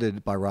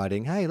responded by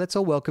writing, "Hey, let's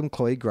all welcome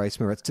Chloe Grace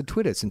Moretz to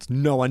Twitter since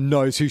no one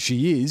knows who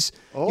she is."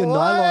 Oh,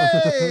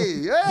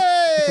 hey,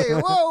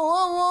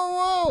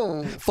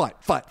 whoa. Fight.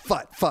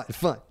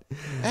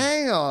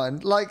 Hang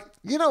on. Like,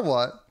 you know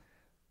what?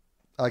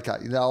 Okay,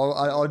 now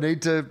I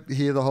need to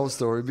hear the whole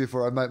story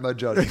before I make my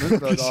judgment.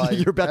 But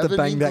You're about to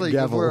bang that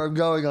gavel. Where I'm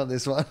going on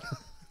this one.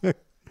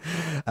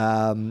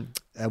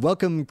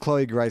 Welcome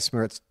Chloe Grace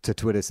Moretz to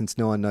Twitter since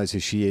no one knows who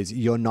she is.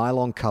 Your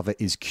nylon cover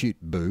is cute,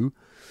 boo.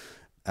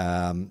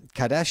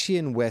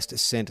 Kardashian West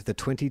sent the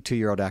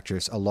 22-year-old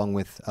actress, along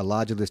with a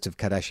larger list of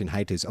Kardashian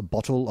haters, a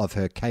bottle of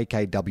her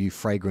KKW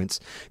fragrance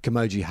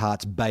Kimoji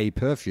Hearts Bay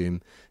perfume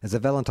as a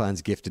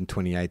Valentine's gift in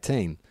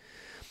 2018.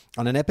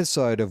 On an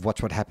episode of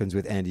Watch What Happens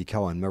with Andy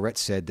Cohen, Moretz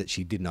said that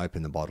she didn't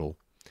open the bottle.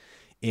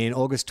 In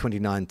August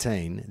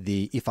 2019,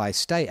 the If I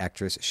Stay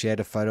actress shared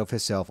a photo of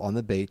herself on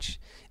the beach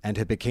and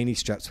her bikini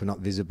straps were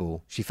not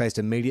visible. She faced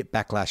immediate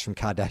backlash from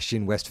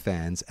Kardashian West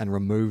fans and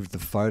removed the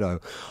photo.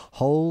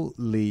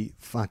 Holy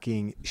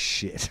fucking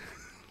shit.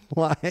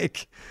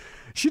 Like,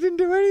 she didn't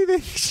do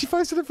anything. She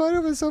posted a photo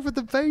of herself at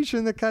the beach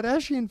and the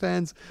Kardashian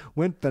fans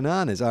went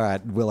bananas. All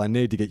right, Will, I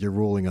need to get your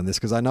ruling on this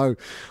because I know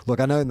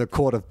in the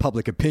court of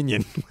public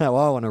opinion how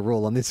I want to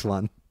rule on this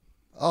one.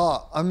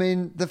 Oh, I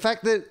mean, the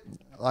fact that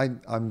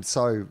I'm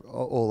so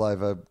all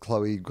over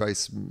Chloe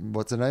Grace,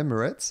 what's her name,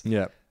 Moretz?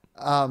 Yeah.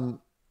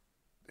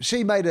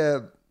 She made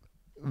a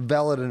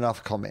valid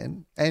enough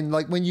comment. And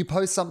like when you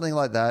post something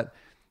like that,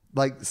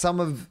 like some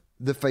of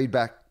the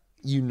feedback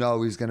you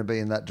know is going to be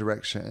in that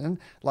direction.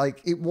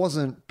 Like, it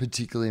wasn't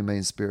particularly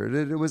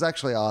mean-spirited. It was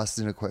actually asked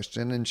in a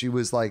question, and she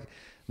was like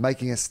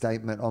making a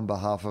statement on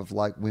behalf of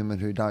like women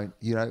who don't,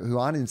 who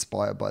aren't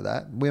inspired by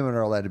that. Women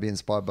are allowed to be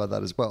inspired by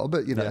that as well,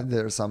 but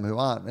there are some who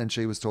aren't, and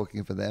she was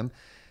talking for them.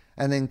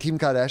 And then Kim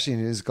Kardashian,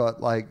 who's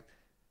got like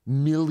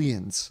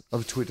millions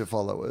of Twitter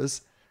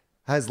followers,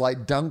 has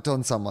like dunked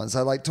on someone.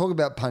 So like, talk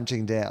about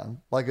punching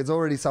down. Like, it's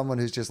already someone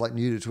who's just like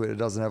new to Twitter,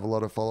 doesn't have a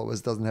lot of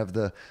followers, doesn't have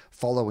the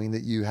following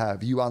that you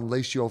have. You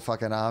unleash your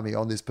fucking army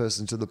on this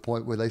person to the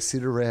point where they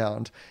sit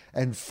around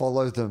and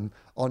follow them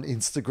on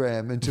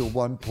Instagram until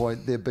one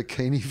point their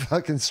bikini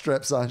fucking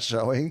straps aren't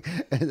showing,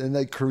 and then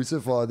they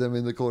crucify them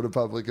in the court of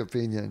public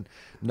opinion.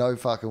 No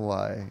fucking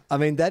way. I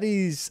mean, that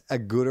is a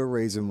gooder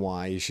reason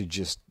why you should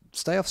just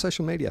stay off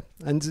social media,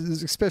 and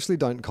especially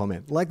don't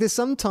comment. Like, there's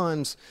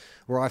sometimes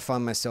where I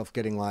find myself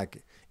getting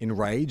like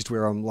enraged,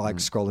 where I'm like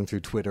scrolling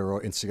through Twitter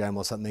or Instagram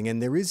or something,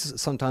 and there is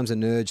sometimes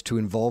an urge to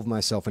involve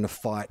myself in a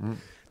fight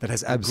that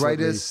has absolutely...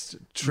 The greatest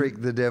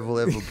trick the devil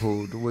ever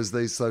pulled was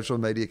these social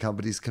media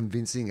companies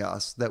convincing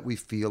us that we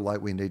feel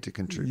like we need to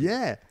contribute.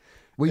 Yeah.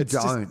 We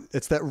don't.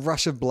 It's that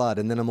rush of blood,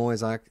 and then I'm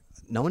always like,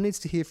 no one needs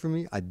to hear from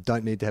me. I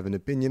don't need to have an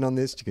opinion on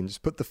this. You can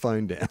just put the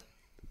phone down.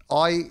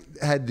 I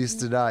had this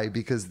today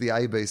because the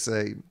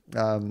ABC,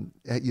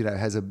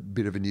 has a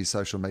bit of a new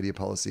social media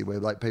policy where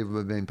like people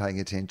have been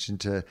paying attention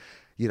to,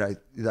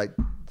 like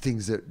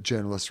things that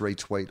journalists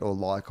retweet or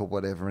like or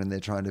whatever, and they're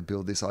trying to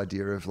build this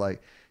idea of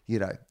like,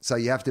 so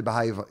you have to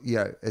behave,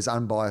 as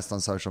unbiased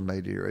on social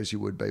media as you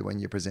would be when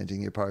you're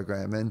presenting your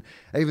program. And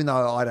even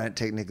though I don't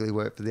technically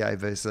work for the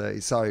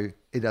ABC, so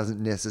it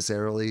doesn't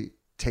necessarily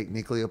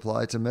technically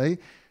apply to me,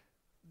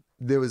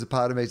 there was a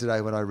part of me today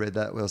when I read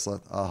that where I was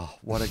like, oh,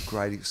 what a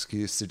great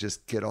excuse to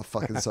just get off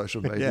fucking social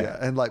media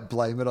and like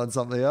blame it on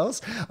something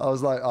else. I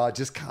was like, oh, I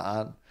just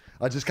can't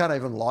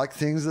even like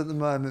things at the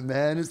moment,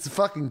 man. It's the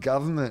fucking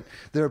government.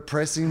 They're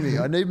oppressing me.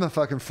 I need my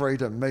fucking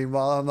freedom.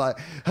 Meanwhile, I'm like,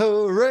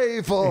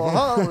 hooray for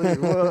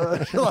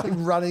Hollywood. Like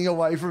running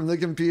away from the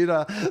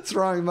computer,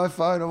 throwing my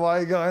phone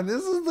away, going,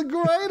 this is the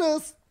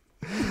greatest.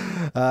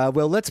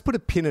 Well, let's put a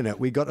pin in it.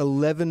 We got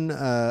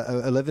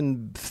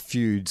 11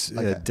 feuds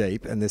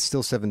deep, and there's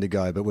still 7 to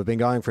go, but we've been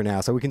going for an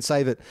hour, so we can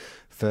save it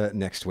for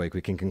next week.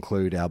 We can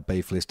conclude our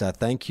beef list.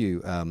 Thank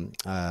you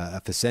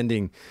for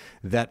sending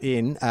that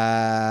in.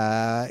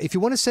 If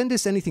you want to send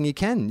us anything, you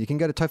can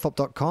go to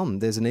tofop.com.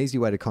 There's an easy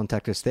way to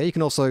contact us there. You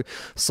can also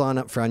sign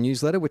up for our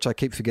newsletter, which I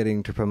keep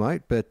forgetting to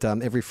promote, but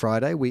every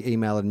Friday we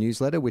email a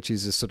newsletter, which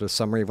is a sort of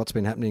summary of what's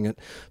been happening at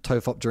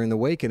Tofop during the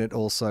week, and it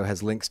also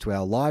has links to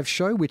our live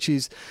show, which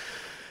is,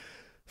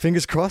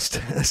 fingers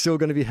crossed, still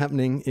going to be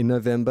happening in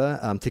November.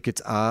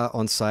 Tickets are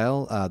on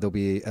sale. There'll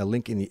be a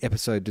link in the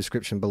episode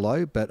description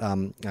below. But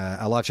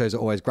our live shows are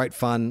always great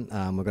fun.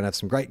 We're going to have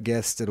some great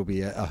guests. It'll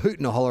be a hoot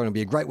and a holler, and it'll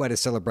be a great way to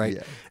celebrate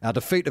our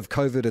defeat of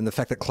COVID and the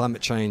fact that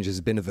climate change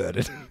has been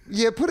averted.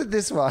 Yeah, put it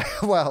this way.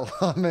 Well,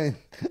 I mean,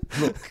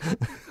 look,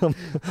 I'm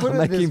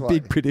making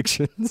big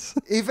predictions.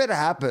 If it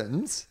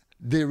happens,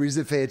 there is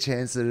a fair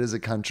chance that as a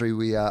country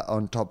we are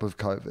on top of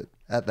COVID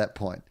at that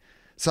point.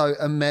 So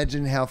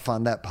imagine how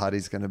fun that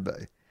party's going to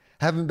be.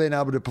 Haven't been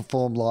able to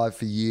perform live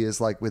for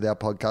years, like with our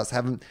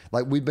podcast.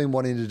 We've been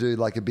wanting to do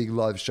like a big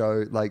live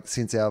show, like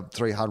since our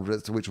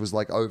 300th, which was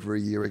like over a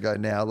year ago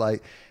now.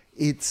 Like,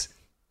 if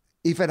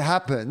it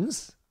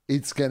happens,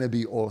 it's going to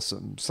be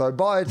awesome. So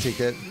buy a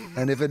ticket.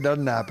 And if it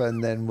doesn't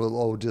happen, then we'll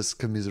all just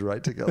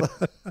commiserate together.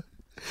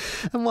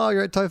 And while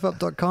you're at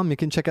tofop.com, you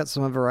can check out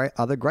some of our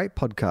other great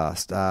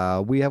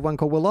podcasts. We have one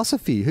called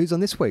Willosophy. Who's on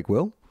this week,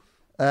 Will?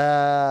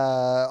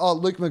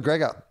 Luke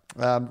McGregor.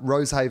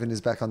 Rosehaven is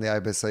back on the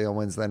ABC on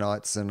Wednesday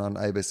nights and on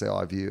ABC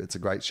iView. It's a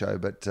great show,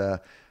 but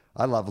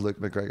I love Luke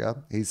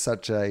McGregor. He's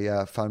such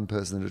a fun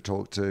person to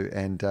talk to,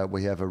 and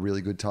we have a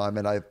really good time.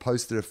 And I've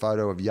posted a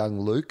photo of young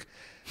Luke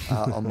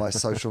on my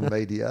social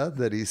media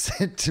that he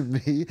sent to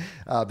me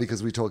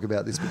because we talk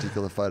about this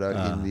particular photo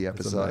in the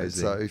episode.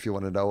 So if you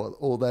want to know what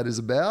all that is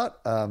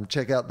about,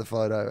 check out the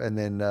photo and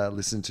then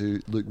listen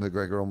to Luke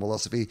McGregor on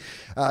Willosophy.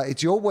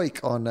 It's your week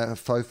on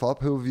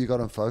Fofop. Who have you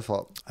got on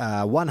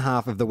Fofop? One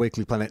half of the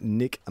Weekly Planet,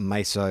 Nick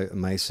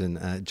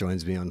Mason,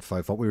 joins me on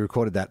Fofop. We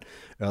recorded that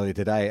earlier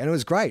today, and it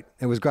was great.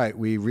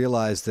 We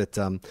realised that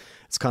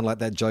it's kind of like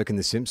that joke in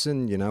The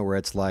Simpsons, where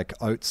it's like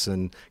Oates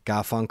and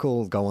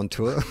Garfunkel go on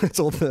tour. It's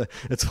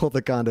all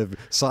the kind of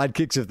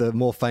sidekicks of the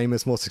more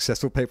famous, more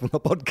successful people on the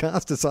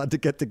podcast decide to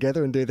get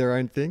together and do their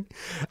own thing.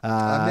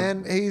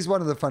 Man, he's one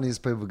of the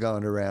funniest people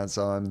going around,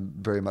 so I'm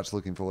very much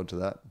looking forward to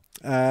that.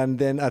 And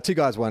then Two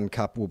Guys, One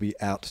Cup will be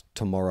out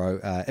tomorrow,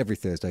 every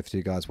Thursday for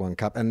Two Guys, One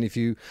Cup. And if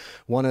you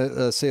want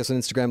to see us on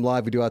Instagram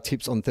Live, we do our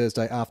tips on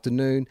Thursday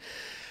afternoon.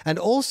 And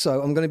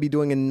also, I'm going to be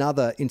doing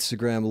another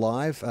Instagram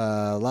Live.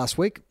 Last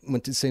week,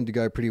 it seemed to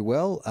go pretty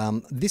well.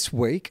 This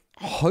week,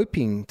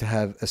 hoping to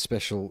have a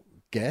special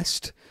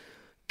guest.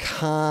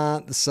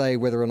 can't say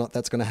whether or not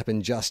that's going to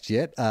happen just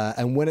yet.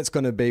 And when it's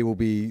going to be will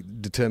be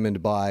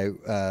determined by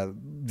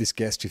this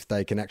guest, if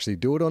they can actually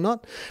do it or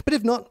not. But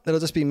if not, it'll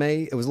just be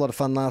me. It was a lot of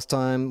fun last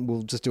time.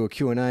 We'll just do a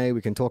Q&A.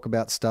 We can talk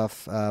about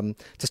stuff.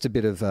 Just a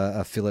bit of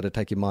a filler to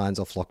take your minds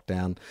off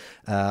lockdown.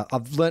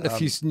 I've learnt a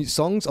few new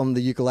songs on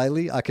the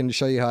ukulele. I can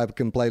show you how I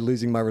can play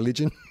Losing My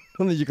Religion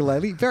on the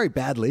ukulele. Very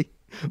badly.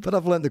 But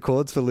I've learnt the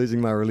chords for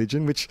Losing My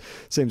Religion, which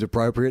seems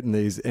appropriate in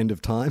these end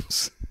of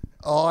times.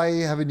 I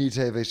have a new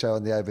TV show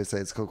on the ABC.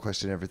 It's called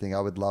Question Everything.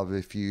 I would love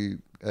if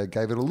you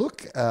gave it a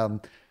look.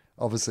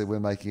 Obviously, we're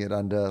making it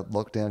under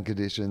lockdown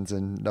conditions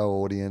and no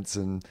audience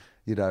and,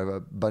 you know, a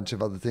bunch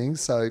of other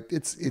things. So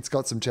it's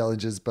got some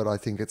challenges, but I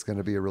think it's going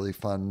to be a really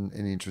fun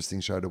and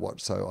interesting show to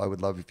watch. So I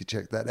would love if you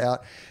check that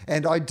out.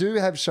 And I do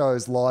have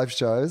shows, live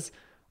shows,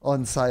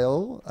 on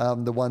sale.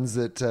 The ones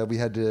that we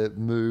had to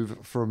move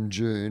from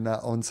June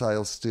are on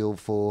sale still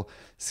for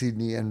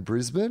Sydney and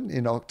Brisbane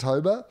in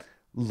October.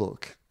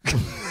 Look.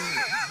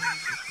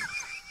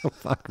 Oh,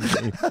 fuck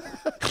me.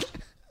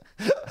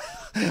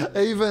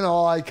 Even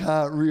I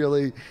can't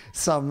really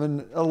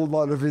summon a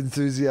lot of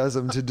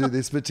enthusiasm to do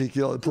this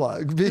particular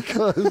plug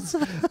because,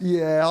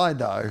 yeah, I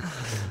know.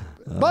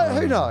 But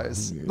who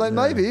knows? Like,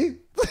 maybe.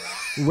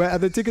 Where are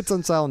the tickets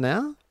on sale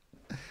now?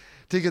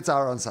 Tickets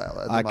are on sale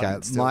at the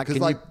moment still.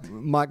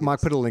 Mike, Mike,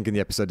 put a link in the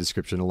episode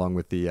description along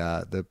with the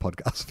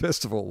podcast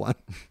festival one,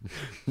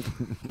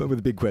 but with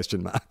a big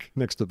question mark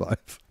next to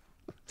both.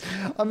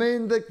 I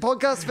mean, the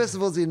podcast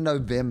festival's in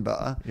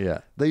November. Yeah.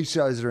 These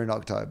shows are in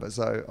October.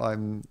 So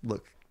I'm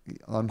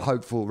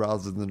hopeful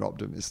rather than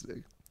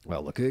optimistic.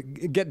 Well, look,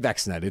 get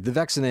vaccinated. The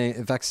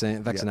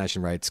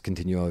vaccination rates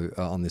continue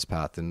on this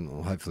path,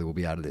 and hopefully we'll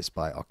be out of this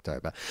by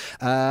October.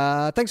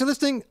 Thanks for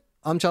listening.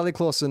 I'm Charlie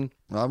Clausen.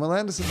 I'm Will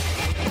Anderson.